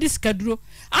no di ne bedi sikaduro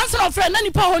ansa ofra na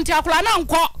nipa ho nti akola na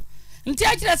nko nti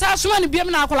akire sa soma ne biem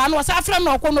na akola no wasa afra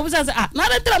na okọ no bisa se na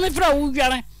de tra me fra wo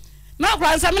dware na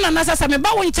akola nsa me na sasa me ba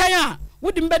wo nkyan a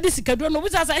wo di mbedi sikaduro no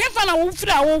bisa se hefa na wo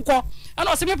fra wo kọ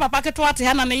ana o se me papa keto ate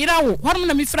ha na ne yira wo honom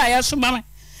na me fra ya soma me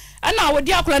ana wo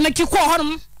di akola na kiko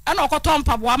honom ana okoto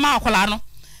mpaboa ma akola no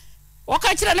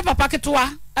waka kire ne papa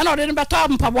ketwa ana ode ne beto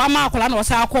mpaboa ma akola na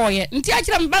wasa akoye nti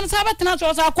akire mban sa betena so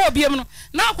wasa akọ biem no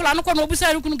na akola no ko no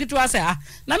obisa kunu ketwa se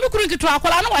na me kunu ketwa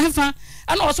akola no wa hefa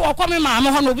ana wo so okọ me ma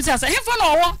ho no obisa se hefa na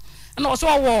owo ana wo so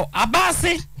wo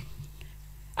abase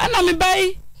ana me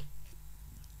bai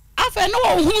afa no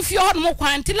wo hu fie ho no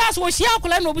kwan ti las wo hia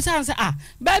akola na obisa se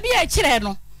ba bia kire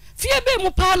no fie be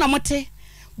mu pa na mote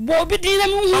bo bi din na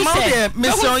me hu se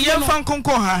me so ye fan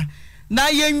konko ha na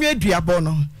ye nwe duabo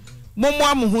no momo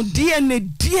amuhu DNA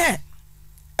die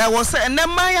e wo se ene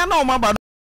maya na o maba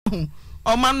no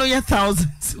o ma no ye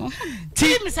thousands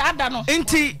ti mi sa da no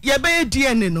nti ye be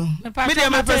DNA no me de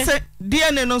me pese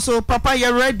DNA no so papa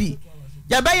ye ready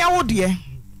ye be ya wo de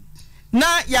na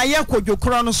ya ye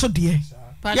kodwokro no so de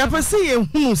ye pese ye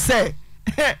hunu se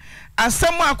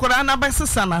asem akora na be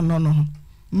sesa na no no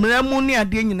mramu ni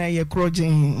ade nyina ye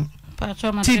krogen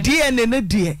ti DNA ne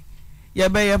de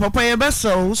ye papa ye be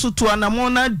so sutu anamo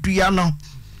na dua no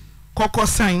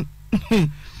kokosan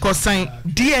kosan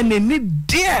DNA ni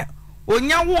de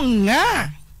onya wo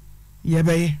nga ye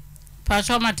be pa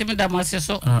so matim da mo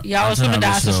so ya o so me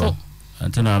da so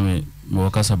antena me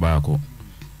kasa baako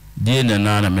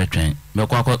DNA na metwen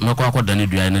mekwa akọ dane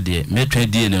dua ne de metwen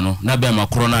DNA no na be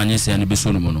makro na anyi se ne be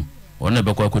so no mu no ona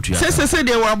be kwa kotua se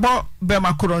de wabo be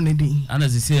makoro ne din ana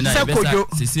sisi na besa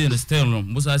sisi no still no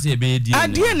musa se be di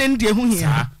adie ne ndie hu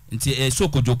hia nti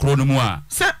sokojo kro no mu a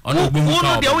ona obi mu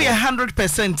ka de wo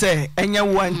 100% enya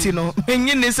wo anti no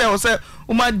enyi ne se wo se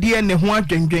wo ma die ne ho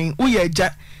adwendwen wo ye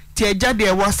agya ti agya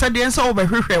de wo sade nso wo be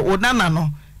hwehwe wo nana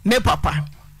no ne papa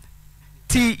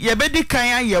ti ye be di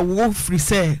kan aye wo free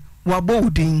se wabo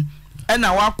udin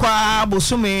ena wakwa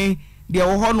bosome de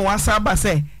wo ho no wasaba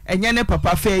se enye ne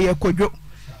papa fe ye kodwo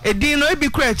edin no ebi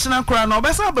kra china kra no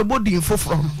obesa bebo din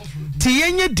foforo ti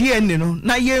yenye DNA no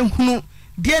na ye hunu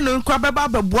DNA no kwa beba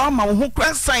bebo ama wo ho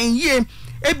kra san ye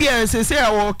ebi sese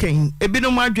a wo ken ebi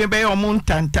no madwe be o mo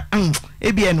ntanta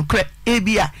ebi enu kra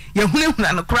ebi a ye hunu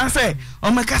na kra se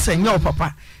o meka se nye o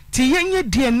papa ti yenye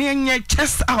DNA yenye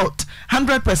chest out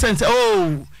 100%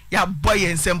 oh ya boy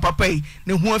ensem papa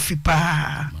ne ho afi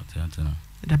pa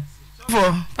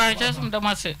for pa just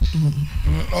mdomase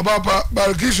obaba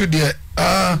barkisu de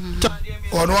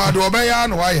ono ado obeya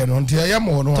no waye no ntia ye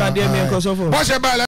mo no tade me ko so for bo se ba